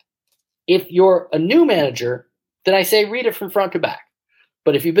 So if you're a new manager, then I say read it from front to back.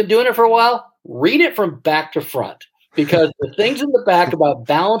 But if you've been doing it for a while, read it from back to front, because the things in the back about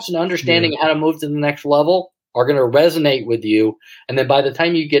balance and understanding how to move to the next level are going to resonate with you. And then by the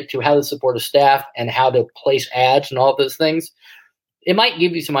time you get to how to support a staff and how to place ads and all those things, it might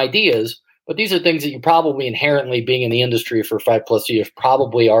give you some ideas. But these are things that you probably inherently, being in the industry for 5+ years,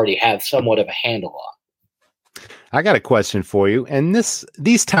 probably already have somewhat of a handle on. I got a question for you. And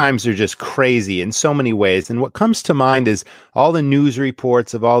these times are just crazy in so many ways. And what comes to mind is all the news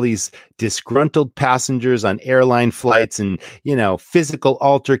reports of all these disgruntled passengers on airline flights and, physical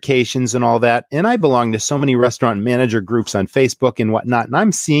altercations and all that. And I belong to so many restaurant manager groups on Facebook and whatnot. And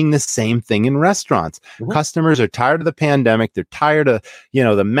I'm seeing the same thing in restaurants. Mm-hmm. Customers are tired of the pandemic. They're tired of,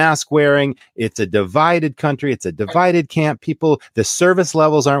 the mask wearing. It's a divided country. It's a divided camp. The service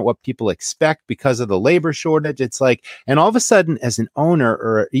levels aren't what people expect because of the labor shortage. It's like, and all of a sudden, as an owner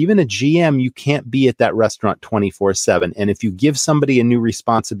or even a GM, you can't be at that restaurant 24/7. And if you give somebody a new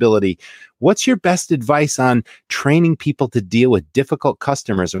responsibility, what's your best advice on training people to deal with difficult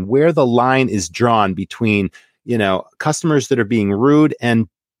customers and where the line is drawn between, customers that are being rude and,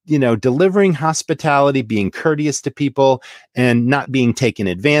 delivering hospitality, being courteous to people and not being taken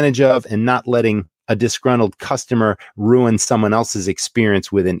advantage of and not letting a disgruntled customer ruin someone else's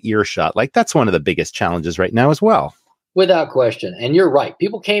experience within earshot? Like, that's one of the biggest challenges right now as well. Without question. And you're right.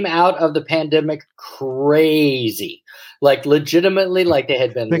 People came out of the pandemic crazy, like legitimately, like they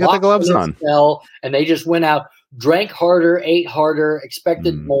had been they got the gloves on cell, and they just went out, drank harder, ate harder,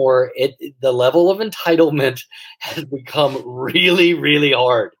 expected more. The level of entitlement has become really, really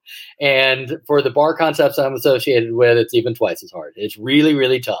hard. And for the bar concepts I'm associated with, it's even twice as hard. It's really,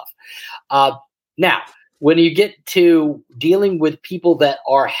 really tough. Now, when you get to dealing with people that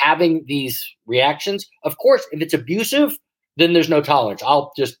are having these reactions, of course, if it's abusive, then there's no tolerance.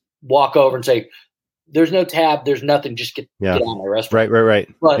 I'll just walk over and say, there's no tab, there's nothing, just get out of my restaurant. Right.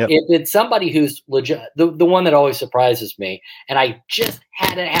 But if it's somebody who's legit, the one that always surprises me, and I just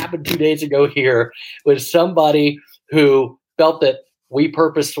had it happen 2 days ago here, was somebody who felt that we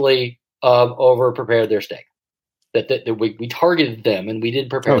purposely over-prepared their steak. That we targeted them and we didn't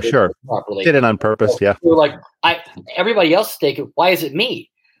prepare them properly. Did it on purpose, yeah. We were like, everybody else's steak, why is it me?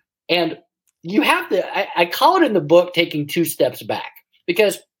 And you have to, I call it in the book, taking 2 steps back.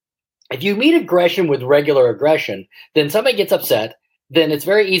 Because if you meet aggression with regular aggression, then somebody gets upset, then it's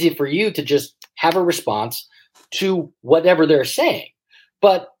very easy for you to just have a response to whatever they're saying.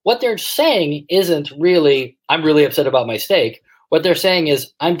 But what they're saying isn't really, I'm really upset about my steak. What they're saying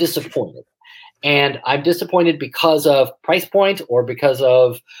is, I'm disappointed. And I'm disappointed because of price point or because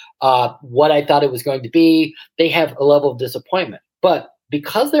of what I thought it was going to be. They have a level of disappointment. But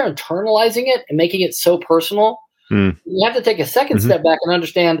because they're internalizing it and making it so personal, you have to take a second step back and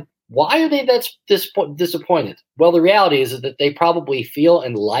understand, why are they disappointed? Well, the reality is that they probably feel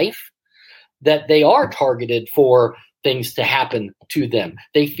in life that they are targeted for things to happen to them.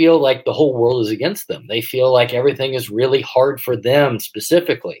 They feel like the whole world is against them. They feel like everything is really hard for them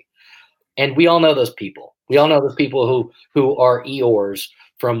specifically. And we all know those people. We all know those people who are Eeyores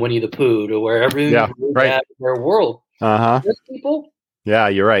from Winnie the Pooh, to where everything is really bad in their world. Those people,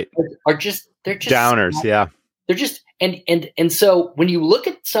 you're right, they're just downers. They're just and so when you look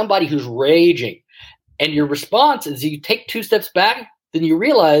at somebody who's raging, and your response is you take 2 steps back, then you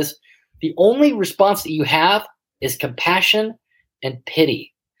realize the only response that you have is compassion and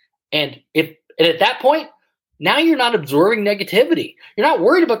pity. And at that point, now you're not absorbing negativity. You're not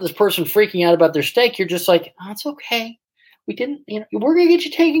worried about this person freaking out about their steak. You're just like, oh, it's okay. We're going to get you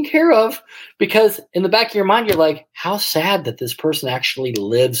taken care of. Because in the back of your mind, you're like, how sad that this person actually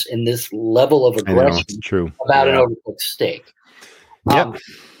lives in this level of aggression about an overcooked steak.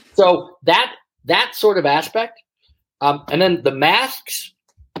 So that sort of aspect. And then the masks.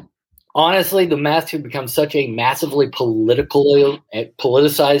 Honestly, the masks have become such a massively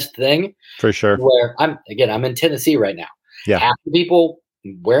politicized thing. For sure. Where I'm in Tennessee right now. Yeah. Half the people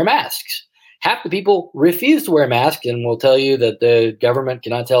wear masks. Half the people refuse to wear masks and will tell you that the government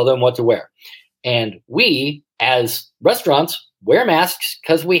cannot tell them what to wear. And we, as restaurants, wear masks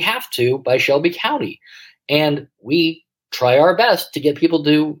because we have to by Shelby County. And we try our best to get people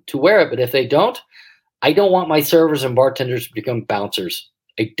to wear it. But if they don't, I don't want my servers and bartenders to become bouncers.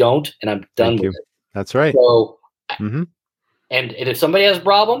 I don't, and I'm done with it. That's right. So, and if somebody has a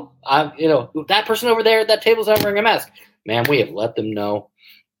problem, that person over there at that table's not wearing a mask. Man, we have let them know.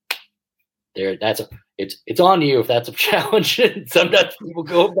 It's on you if that's a challenge. Sometimes people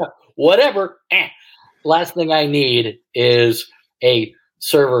go, whatever. Last thing I need is a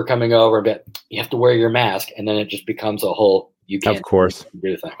server coming over, but you have to wear your mask, and then it just becomes a whole. You can't. Of course,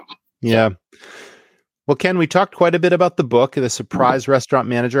 do the thing. Yeah. Well, Ken, we talked quite a bit about the book, The Surprise Restaurant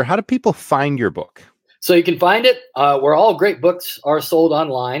Manager. How do people find your book? So you can find it where all great books are sold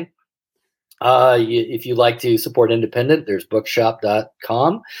online. If you like to support independent, there's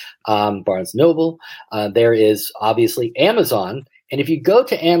bookshop.com, Barnes & Noble. There is obviously Amazon. And if you go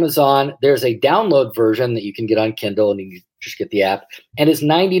to Amazon, there's a download version that you can get on Kindle, and you can just get the app. And it's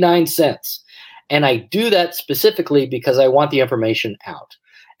 99 cents. And I do that specifically because I want the information out.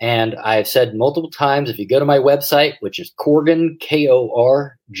 And I've said multiple times, if you go to my website, which is Korgen,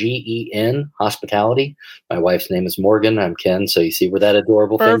 Korgen Hospitality. My wife's name is Morgan. I'm Ken. So you see where that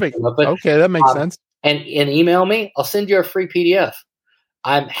adorable Perfect. thing came up with. Okay, that makes sense. And email me. I'll send you a free PDF.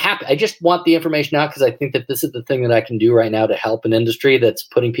 I'm happy. I just want the information out because I think that this is the thing that I can do right now to help an industry that's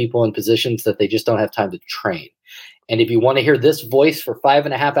putting people in positions that they just don't have time to train. And if you want to hear this voice for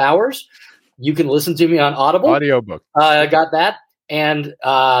 5.5 hours, you can listen to me on Audible. Audiobook. I got that. And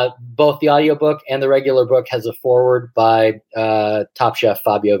both the audiobook and the regular book has a foreword by Top Chef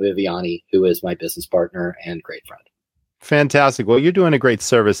Fabio Viviani, who is my business partner and great friend. Fantastic. Well, you're doing a great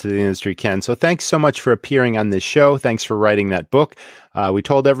service to the industry, Ken. So thanks so much for appearing on this show. Thanks for writing that book. We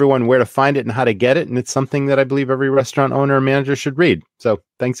told everyone where to find it and how to get it. And it's something that I believe every restaurant owner and manager should read. So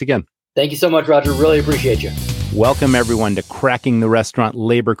thanks again. Thank you so much, Roger. Really appreciate you. Welcome, everyone, to Cracking the Restaurant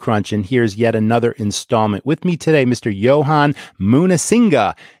Labor Crunch. And here's yet another installment. With me today, Mr. Johan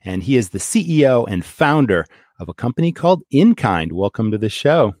Munasinghe, and he is the CEO and founder of a company called InKind. Welcome to the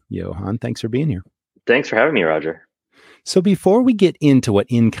show, Johan. Thanks for being here. Thanks for having me, Roger. So before we get into what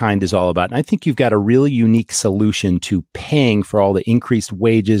InKind is all about, and I think you've got a really unique solution to paying for all the increased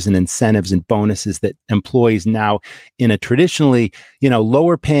wages and incentives and bonuses that employees now in a traditionally,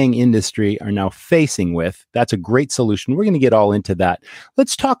 lower paying industry are now facing with. That's a great solution. We're going to get all into that.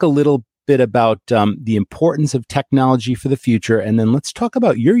 Let's talk a little bit about the importance of technology for the future. And then let's talk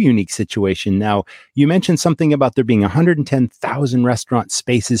about your unique situation. Now, you mentioned something about there being 110,000 restaurant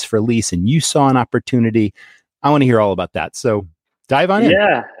spaces for lease, and you saw an opportunity. I want to hear all about that. So dive on in.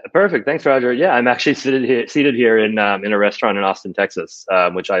 Yeah, perfect. Thanks, Roger. Yeah, I'm actually seated here in a restaurant in Austin, Texas,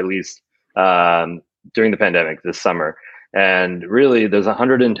 which I leased during the pandemic this summer. And really, there's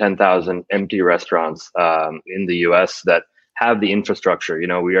 110,000 empty restaurants in the U.S. that have the infrastructure. We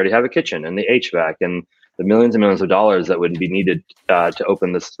already have a kitchen and the HVAC and the millions and millions of dollars that would be needed to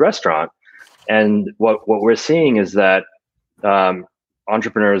open this restaurant. And what we're seeing is that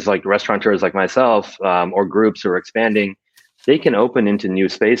entrepreneurs like restaurateurs like myself or groups who are expanding, they can open into new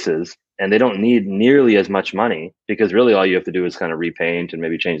spaces and they don't need nearly as much money because really all you have to do is kind of repaint and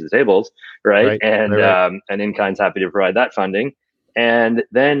maybe change the tables, right? And InKind's happy to provide that funding. And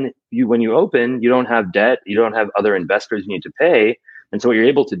then when you open, you don't have debt, you don't have other investors you need to pay. And so what you're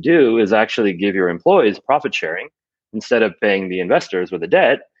able to do is actually give your employees profit sharing instead of paying the investors with a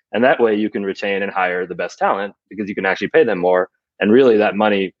debt. And that way you can retain and hire the best talent because you can actually pay them more. And really that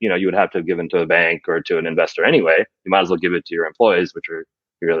money, you would have to have given to a bank or to an investor anyway. You might as well give it to your employees, which are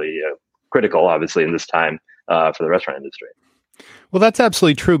really critical, obviously, in this time for the restaurant industry. Well, that's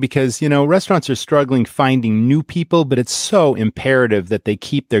absolutely true because, restaurants are struggling finding new people, but it's so imperative that they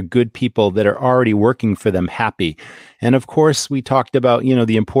keep their good people that are already working for them happy. And of course, we talked about,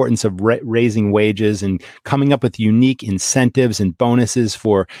 the importance of raising wages and coming up with unique incentives and bonuses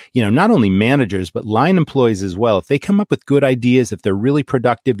for, not only managers, but line employees as well. If they come up with good ideas, if they're really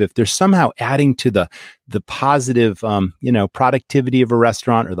productive, if they're somehow adding to the positive, productivity of a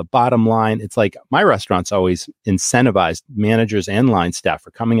restaurant or the bottom line, it's like my restaurant's always incentivized managers and line staff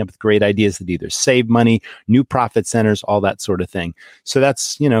for coming up with great ideas that either save money, new profit centers, all that sort of thing. So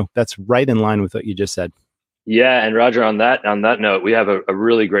that's right in line with what you just said. Yeah, and Roger, on that note, we have a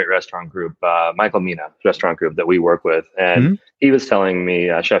really great restaurant group, Michael Mina restaurant group that we work with, and he was telling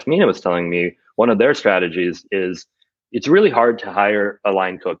me, Chef Mina was telling me, one of their strategies is it's really hard to hire a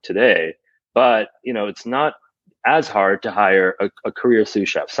line cook today, but it's not as hard to hire a career sous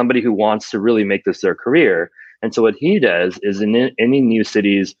chef, somebody who wants to really make this their career. And so what he does is in any new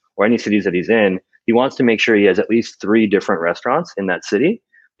cities or any cities that he's in, he wants to make sure he has at least 3 different restaurants in that city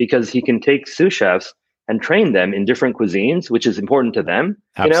because he can take sous chefs and train them in different cuisines, which is important to them,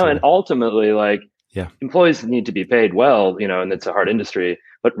 and ultimately employees need to be paid well, and it's a hard industry.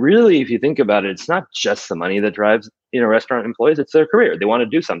 But really, if you think about it, it's not just the money that drives, restaurant employees, it's their career. They want to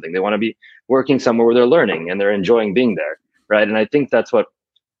do something. They want to be working somewhere where they're learning and they're enjoying being there. Right. And I think that's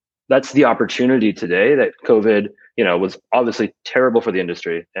the opportunity today that COVID, was obviously terrible for the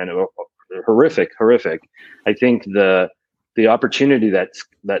industry and horrific. I think the opportunity that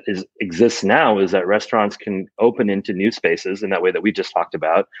exists now is that restaurants can open into new spaces in that way that we just talked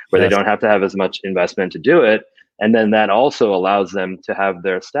about, where they don't have to have as much investment to do it. And then that also allows them to have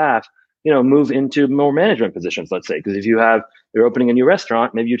their staff, move into more management positions, let's say, because if you're opening a new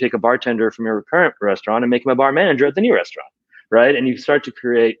restaurant, maybe you take a bartender from your current restaurant and make him a bar manager at the new restaurant, right? And you start to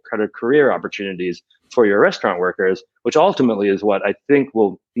create kind of career opportunities for your restaurant workers, which ultimately is what I think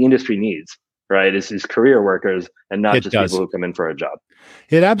the industry needs. Right, is career workers and not just people who come in for a job.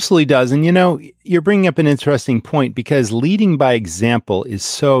 It absolutely does. And, you're bringing up an interesting point because leading by example is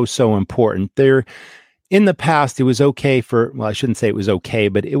so, so important. in the past, it was okay well, I shouldn't say it was okay,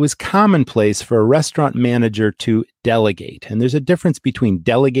 but it was commonplace for a restaurant manager to delegate. And there's a difference between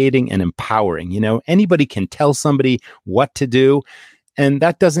delegating and empowering. Anybody can tell somebody what to do, and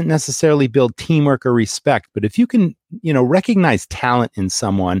that doesn't necessarily build teamwork or respect. But if you can, recognize talent in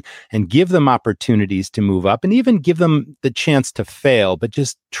someone and give them opportunities to move up and even give them the chance to fail, but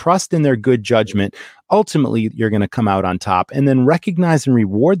just trust in their good judgment, ultimately you're going to come out on top. And then recognize and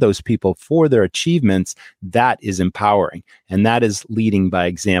reward those people for their achievements. That is empowering. And that is leading by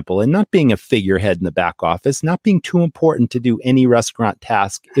example and not being a figurehead in the back office, not being too important to do any restaurant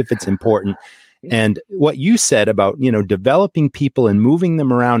task if it's important. And what you said about, developing people and moving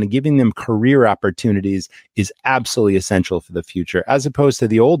them around and giving them career opportunities is absolutely essential for the future, as opposed to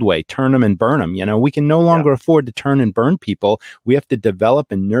the old way, turn them and burn them. We can no longer afford to turn and burn people. We have to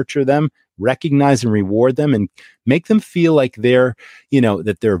develop and nurture them, recognize and reward them, and make them feel like they're,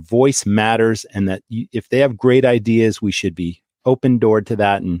 that their voice matters, and that if they have great ideas, we should be open door to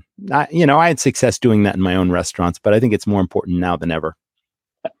that. And I had success doing that in my own restaurants, but I think it's more important now than ever.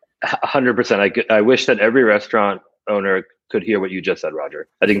 100%. I wish that every restaurant owner could hear what you just said, Roger.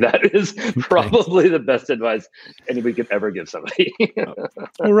 I think that is probably the best advice anybody could ever give somebody.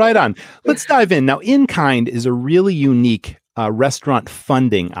 Well, right on. Let's dive in. Now, in-kind is a really unique restaurant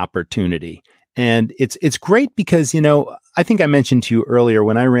funding opportunity. And it's great because, I think I mentioned to you earlier,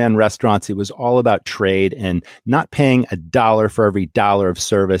 when I ran restaurants, it was all about trade and not paying $1 for every dollar of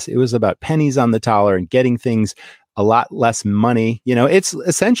service. It was about pennies on the dollar and getting things a lot less money. It's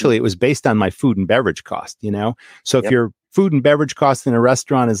essentially, it was based on my food and beverage cost, So if your food and beverage cost in a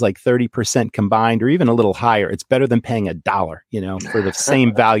restaurant is like 30% combined or even a little higher, it's better than paying $1, for the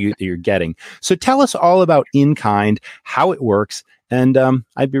same value that you're getting. So tell us all about in-kind, how it works. And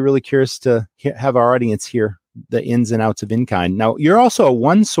I'd be really curious to have our audience hear the ins and outs of in-kind. Now, you're also a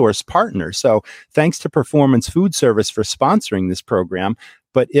OneSource partner. So thanks to Performance Food Service for sponsoring this program.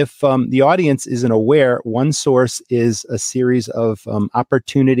 But if the audience isn't aware, OneSource is a series of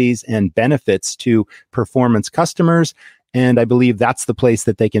opportunities and benefits to Performance customers. And I believe that's the place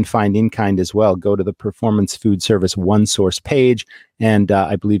that they can find in-kind as well. Go to the Performance Food Service OneSource page. And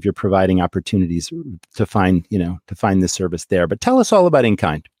I believe you're providing opportunities to find this service there. But tell us all about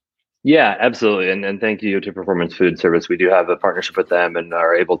in-kind. Yeah, absolutely. And thank you to Performance Food Service. We do have a partnership with them and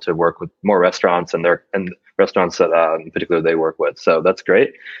are able to work with more restaurants and restaurants that in particular they work with. So that's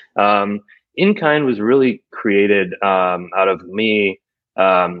great. In-kind was really created out of me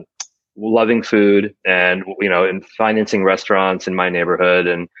loving food and, and financing restaurants in my neighborhood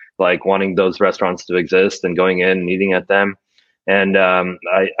and like wanting those restaurants to exist and going in and eating at them. And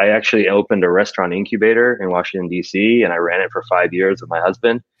I actually opened a restaurant incubator in Washington, D.C., and I ran it for 5 years with my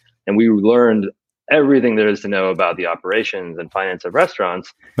husband. And we learned everything there is to know about the operations and finance of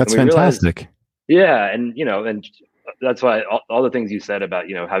restaurants. That's fantastic. And that's why all the things you said about,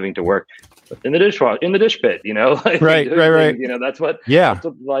 having to work in the dish pit, like right. That's what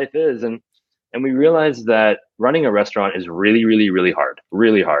life is. And we realized that running a restaurant is really, really, really hard,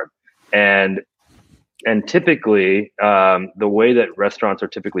 And typically, the way that restaurants are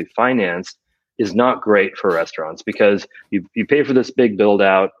typically financed is not great for restaurants because you pay for this big build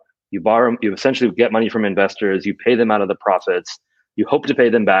out. You essentially get money from investors, you pay them out of the profits, you hope to pay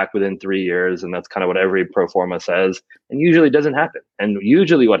them back within 3 years. And that's kind of what every pro forma says. And usually it doesn't happen. And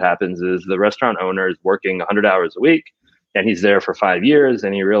usually what happens is the restaurant owner is working 100 hours a week and he's there for 5 years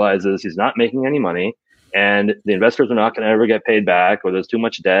and he realizes he's not making any money and the investors are not going to ever get paid back or there's too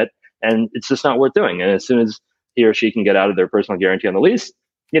much debt and it's just not worth doing. And as soon as he or she can get out of their personal guarantee on the lease,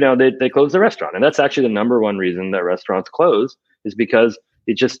 they close the restaurant. And that's actually the number one reason that restaurants close is because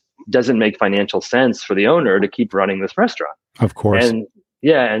it just doesn't make financial sense for the owner to keep running this restaurant. Of course.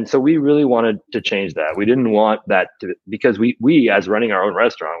 And so we really wanted to change that. We didn't want that to, because we as running our own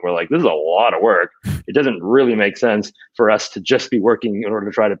restaurant, we're like, this is a lot of work. It doesn't really make sense for us to just be working in order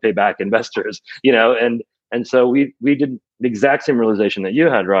to try to pay back investors, and so we did the exact same realization that you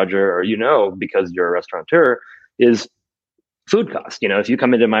had, Roger, or, because you're a restaurateur, is food cost. If you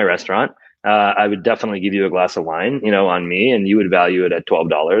come into my restaurant, I would definitely give you a glass of wine, on me, and you would value it at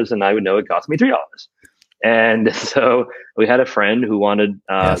 $12, and I would know it cost me $3. And so we had a friend who wanted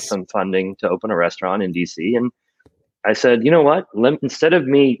some funding to open a restaurant in DC, and I said, you know what? Instead of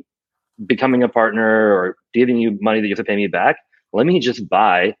me becoming a partner or giving you money that you have to pay me back, let me just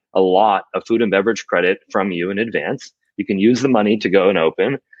buy a lot of food and beverage credit from you in advance. You can use the money to go and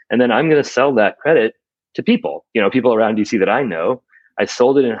open, and then I'm going to sell that credit to people, people around DC that I know. I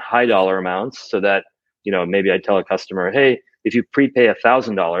sold it in high dollar amounts so that, maybe I tell a customer, hey, if you prepay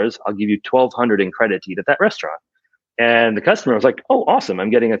 $1,000, I'll give you $1,200 in credit to eat at that restaurant. And the customer was like, oh, awesome. I'm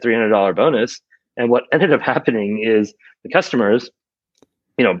getting a $300 bonus. And what ended up happening is the customers,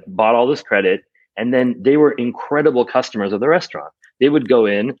 bought all this credit, and then they were incredible customers of the restaurant. They would go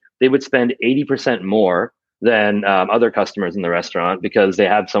in, they would spend 80% more than other customers in the restaurant because they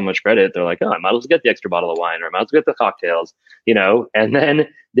have so much credit. They're like, oh, I might as well get the extra bottle of wine, or I might as well get the cocktails, and then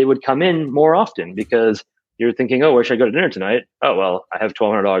they would come in more often because you're thinking, oh, where should I go to dinner tonight? Oh, well, I have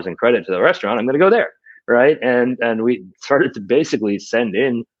 $1,200 in credit to the restaurant. I'm going to go there. Right. And we started to basically send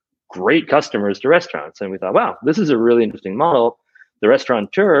in great customers to restaurants. And we thought, wow, this is a really interesting model. The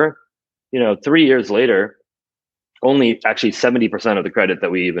restaurateur, 3 years later, only actually 70% of the credit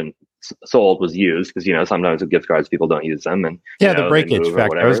that we even sold was used because, sometimes with gift cards, people don't use them. And the breakage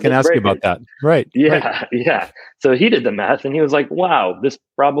factor. I was going to ask you about that. Right. Yeah. Right. Yeah. So he did the math and he was like, wow, this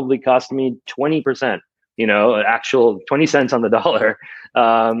probably cost me 20%, actual 20 cents on the dollar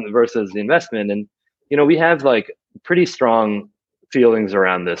versus the investment. And, we have like pretty strong feelings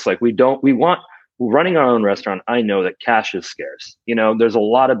around this. Like running our own restaurant. I know that cash is scarce. There's a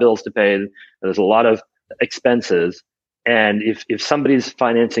lot of bills to pay. There's a lot of expenses. And if somebody's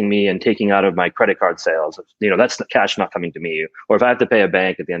financing me and taking out of my credit card sales, that's the cash not coming to me. Or if I have to pay a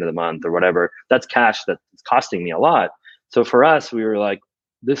bank at the end of the month or whatever, that's cash that's costing me a lot. So for us, we were like,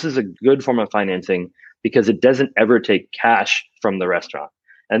 this is a good form of financing because it doesn't ever take cash from the restaurant.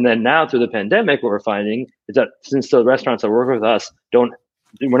 And then now through the pandemic, what we're finding is that since the restaurants that work with us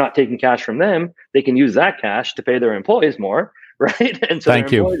we're not taking cash from them, they can use that cash to pay their employees more, right? And so their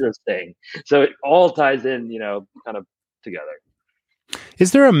employees are staying. So it all ties in, kind of together.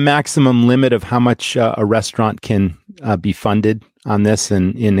 Is there a maximum limit of how much a restaurant can be funded on this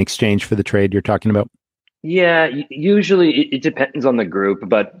and in exchange for the trade you're talking about? Yeah, usually it depends on the group,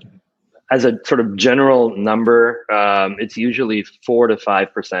 but as a sort of general number, it's usually 4 to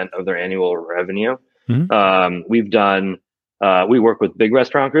 5% of their annual revenue. Mm-hmm. We work with big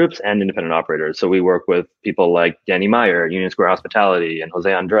restaurant groups and independent operators. So we work with people like Danny Meyer, Union Square Hospitality, and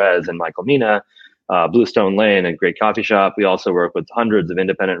Jose Andres and Michael Mina, Blue Stone Lane, a great coffee shop. We also work with hundreds of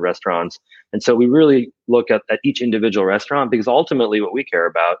independent restaurants. And so we really look at each individual restaurant because ultimately what we care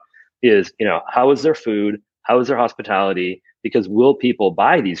about is, how is their food? How is their hospitality? Because will people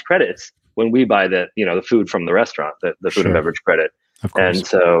buy these credits when we buy the food from the restaurant, the food and beverage credit? Of course. And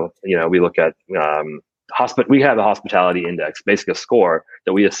so, we look at, we have a hospitality index, basically a score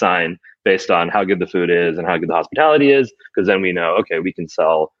that we assign based on how good the food is and how good the hospitality is. Because then we know, okay, we can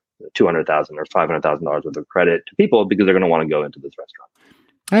sell $200,000 or $500,000 worth of credit to people because they're going to want to go into this restaurant.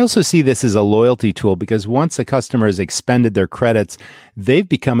 I also see this as a loyalty tool because once a customer has expended their credits, they've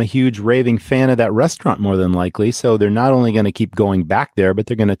become a huge raving fan of that restaurant more than likely. So they're not only going to keep going back there, but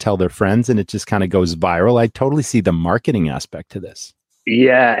they're going to tell their friends and it just kind of goes viral. I totally see the marketing aspect to this.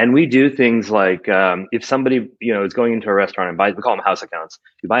 Yeah. And we do things like if somebody, is going into a restaurant and we call them house accounts.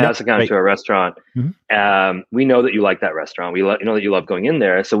 You buy a house account to a restaurant. Mm-hmm. We know that you like that restaurant. We know that you love going in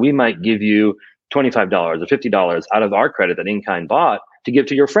there. So we might give you $25 or $50 out of our credit that InKind bought to give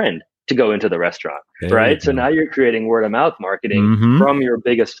to your friend to go into the restaurant, right? So now you're creating word of mouth marketing from your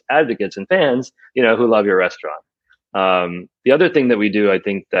biggest advocates and fans, who love your restaurant. The other thing that we do, I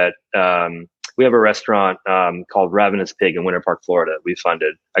think that we have a restaurant called Ravenous Pig in Winter Park, Florida. We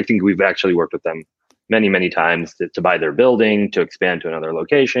funded. I think we've actually worked with them many, many times to buy their building, to expand to another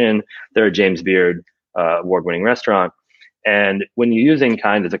location. They're a James Beard award-winning restaurant. And when you use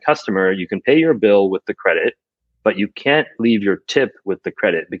InKind as a customer, you can pay your bill with the credit, but you can't leave your tip with the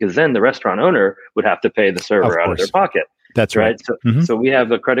credit because then the restaurant owner would have to pay the server out of their pocket. That's right. So we have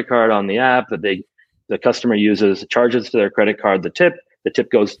the credit card on the app that the customer uses, charges to their credit card the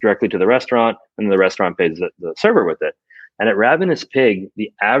tip goes directly to the restaurant, and the restaurant pays the server with it. And at Ravenous Pig,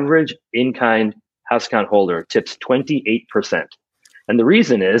 the average InKind house account holder tips 28%. And the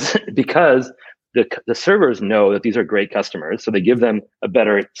reason is because the servers know that these are great customers, so they give them a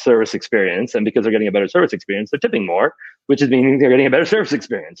better service experience. And because they're getting a better service experience, they're tipping more, which is meaning they're getting a better service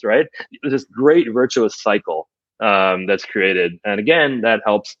experience, right? There's this great virtuous cycle that's created. And again, that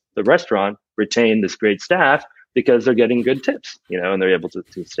helps the restaurant retain this great staff because they're getting good tips, and they're able to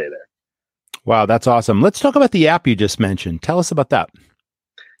stay there. Wow, that's awesome. Let's talk about the app you just mentioned. Tell us about that.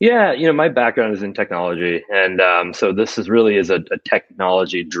 Yeah, my background is in technology. And so this is really a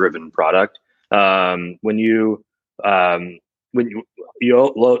technology-driven product. When you can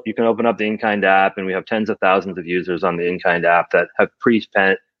open up the InKind app, and we have tens of thousands of users on the InKind app that have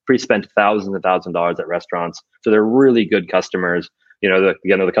pre-spent thousands and thousands of dollars at restaurants. So they're really good customers.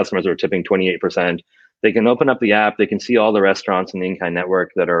 The customers are tipping 28%. They can open up the app. They can see all the restaurants in the InKind network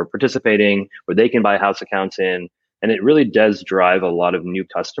that are participating, where they can buy house accounts in. And it really does drive a lot of new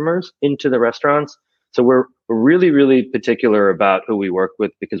customers into the restaurants. So we're really, really particular about who we work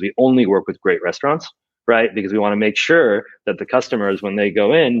with because we only work with great restaurants, right? Because we want to make sure that the customers, when they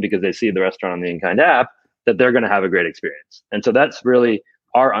go in, because they see the restaurant on the InKind app, that they're going to have a great experience. And so that's really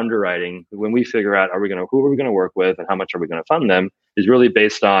our underwriting when we figure out who are we going to work with and how much are we going to fund them is really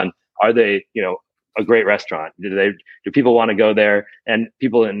based on, are they, a great restaurant? Do people want to go there? And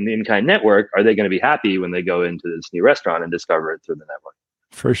people in the InKind network, are they going to be happy when they go into this new restaurant and discover it through the network?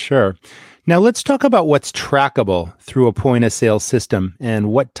 For sure. Now let's talk about what's trackable through a point of sale system and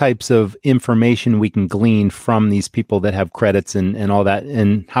what types of information we can glean from these people that have credits and all that,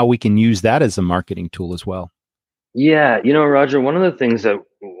 and how we can use that as a marketing tool as well. Yeah. Roger, one of the things that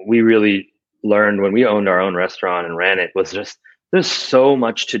we really learned when we owned our own restaurant and ran it was just there's so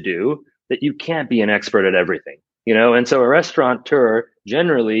much to do that you can't be an expert at everything, and so a restaurateur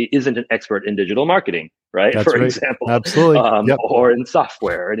generally isn't an expert in digital marketing, right? That's right. Example, absolutely, yep. Or in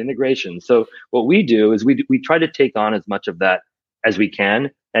software and integration. So what we do is we try to take on as much of that as we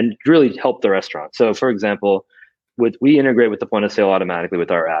can and really help the restaurant. So for example, we integrate with the point of sale automatically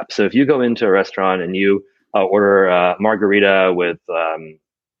with our app. So if you go into a restaurant and you order a margarita with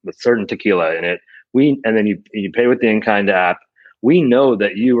certain tequila in it, and then you pay with the InKind app, we know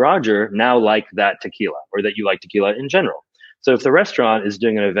that you, Roger, now like that tequila or that you like tequila in general. So if the restaurant is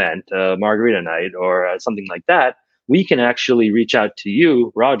doing an event, margarita night or something like that, we can actually reach out to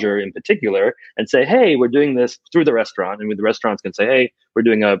you, Roger, in particular, and say, hey, we're doing this through the restaurant. And the restaurants can say, hey, we're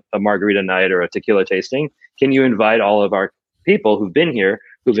doing a margarita night or a tequila tasting. Can you invite all of our people who've been here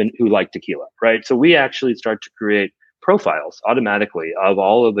who like tequila, right? So we actually start to create profiles automatically of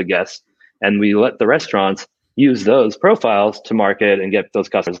all of the guests, and we let the restaurants use those profiles to market and get those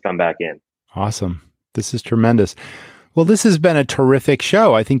customers to come back in. Awesome. This is tremendous. Well, this has been a terrific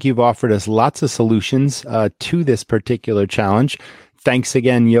show. I think you've offered us lots of solutions to this particular challenge. Thanks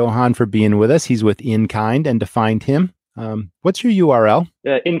again, Johan, for being with us. He's with InKind, and to find him, what's your URL?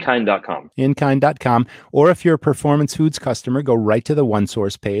 InKind.com. InKind.com. Or if you're a Performance Foods customer, go right to the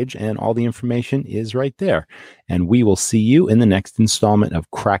OneSource page and all the information is right there. And we will see you in the next installment of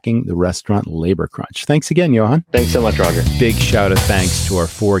Cracking the Restaurant Labor Crunch. Thanks again, Johan. Thanks so much, Roger. Big shout of thanks to our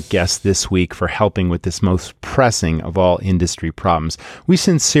 4 guests this week for helping with this most pressing of all industry problems. We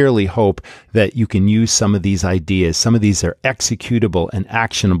sincerely hope that you can use some of these ideas. Some of these are executable and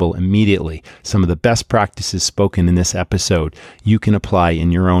actionable immediately. Some of the best practices spoken in this episode you can apply in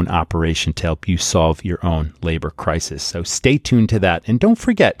your own operation to help you solve your own labor crisis. So stay tuned to that. And don't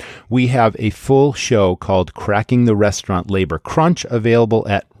forget, we have a full show called Cracking the Restaurant Labor Crunch available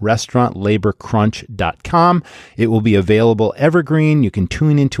at restaurantlaborcrunch.com. It will be available evergreen. You can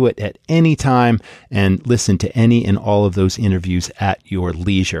tune into it at any time and listen to any and all of those interviews at your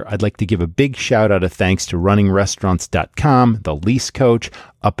leisure. I'd like to give a big shout out of thanks to runningrestaurants.com, The Lease Coach,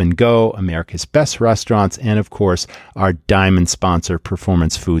 Up and Go, America's Best Restaurants, and of course, our diamond sponsor,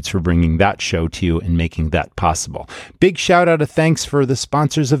 Performance Foods, for bringing that show to you and making that possible. Big shout out of thanks for the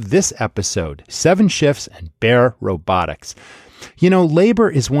sponsors of this episode, 7 Shifts and Bear Robotics. Labor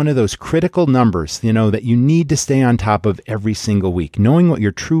is one of those critical numbers, that you need to stay on top of every single week. Knowing what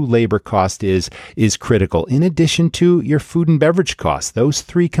your true labor cost is critical, in addition to your food and beverage costs. Those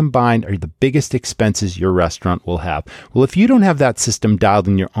 3 combined are the biggest expenses your restaurant will have. Well, if you don't have that system dialed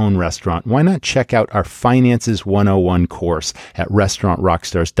in your own restaurant, why not check out our Finances 101 course at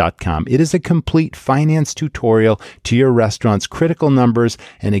restaurantrockstars.com. It is a complete finance tutorial to your restaurant's critical numbers.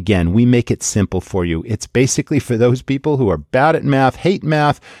 And again, we make it simple for you. It's basically for those people who are bad at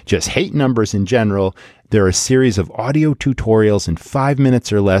math, just hate numbers in general. There are a series of audio tutorials in 5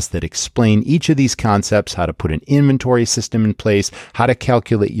 minutes or less that explain each of these concepts, how to put an inventory system in place, how to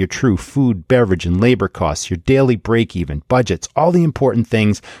calculate your true food, beverage, and labor costs, your daily break-even, budgets, all the important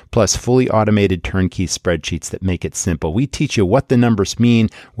things, plus fully automated turnkey spreadsheets that make it simple. We teach you what the numbers mean,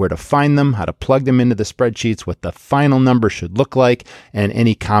 where to find them, how to plug them into the spreadsheets, what the final number should look like, and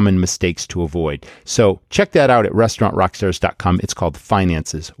any common mistakes to avoid. So check that out at restaurantrockstars.com. It's called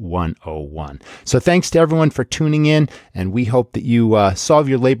Finances 101. So thanks to everyone for tuning in, and we hope that you solve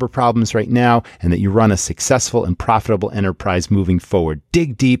your labor problems right now and that you run a successful and profitable enterprise moving forward.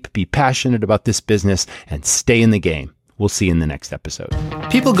 Dig deep, be passionate about this business, and stay in the game. We'll see you in the next episode.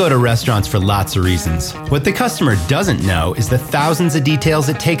 People go to restaurants for lots of reasons. What the customer doesn't know is the thousands of details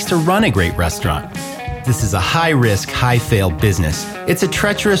it takes to run a great restaurant. This is a high-risk, high-fail business. It's a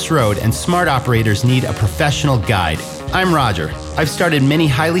treacherous road, and smart operators need a professional guide. I'm Roger. I've started many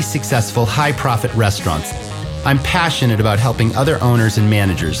highly successful, high-profit restaurants. I'm passionate about helping other owners and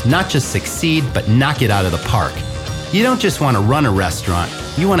managers not just succeed, but knock it out of the park. You don't just want to run a restaurant.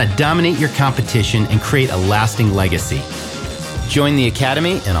 You want to dominate your competition and create a lasting legacy. Join the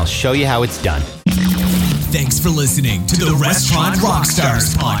Academy, and I'll show you how it's done. Thanks for listening to the Restaurant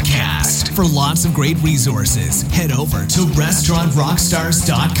Rockstars podcast. For lots of great resources, head over to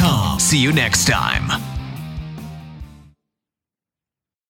restaurantrockstars.com. See you next time.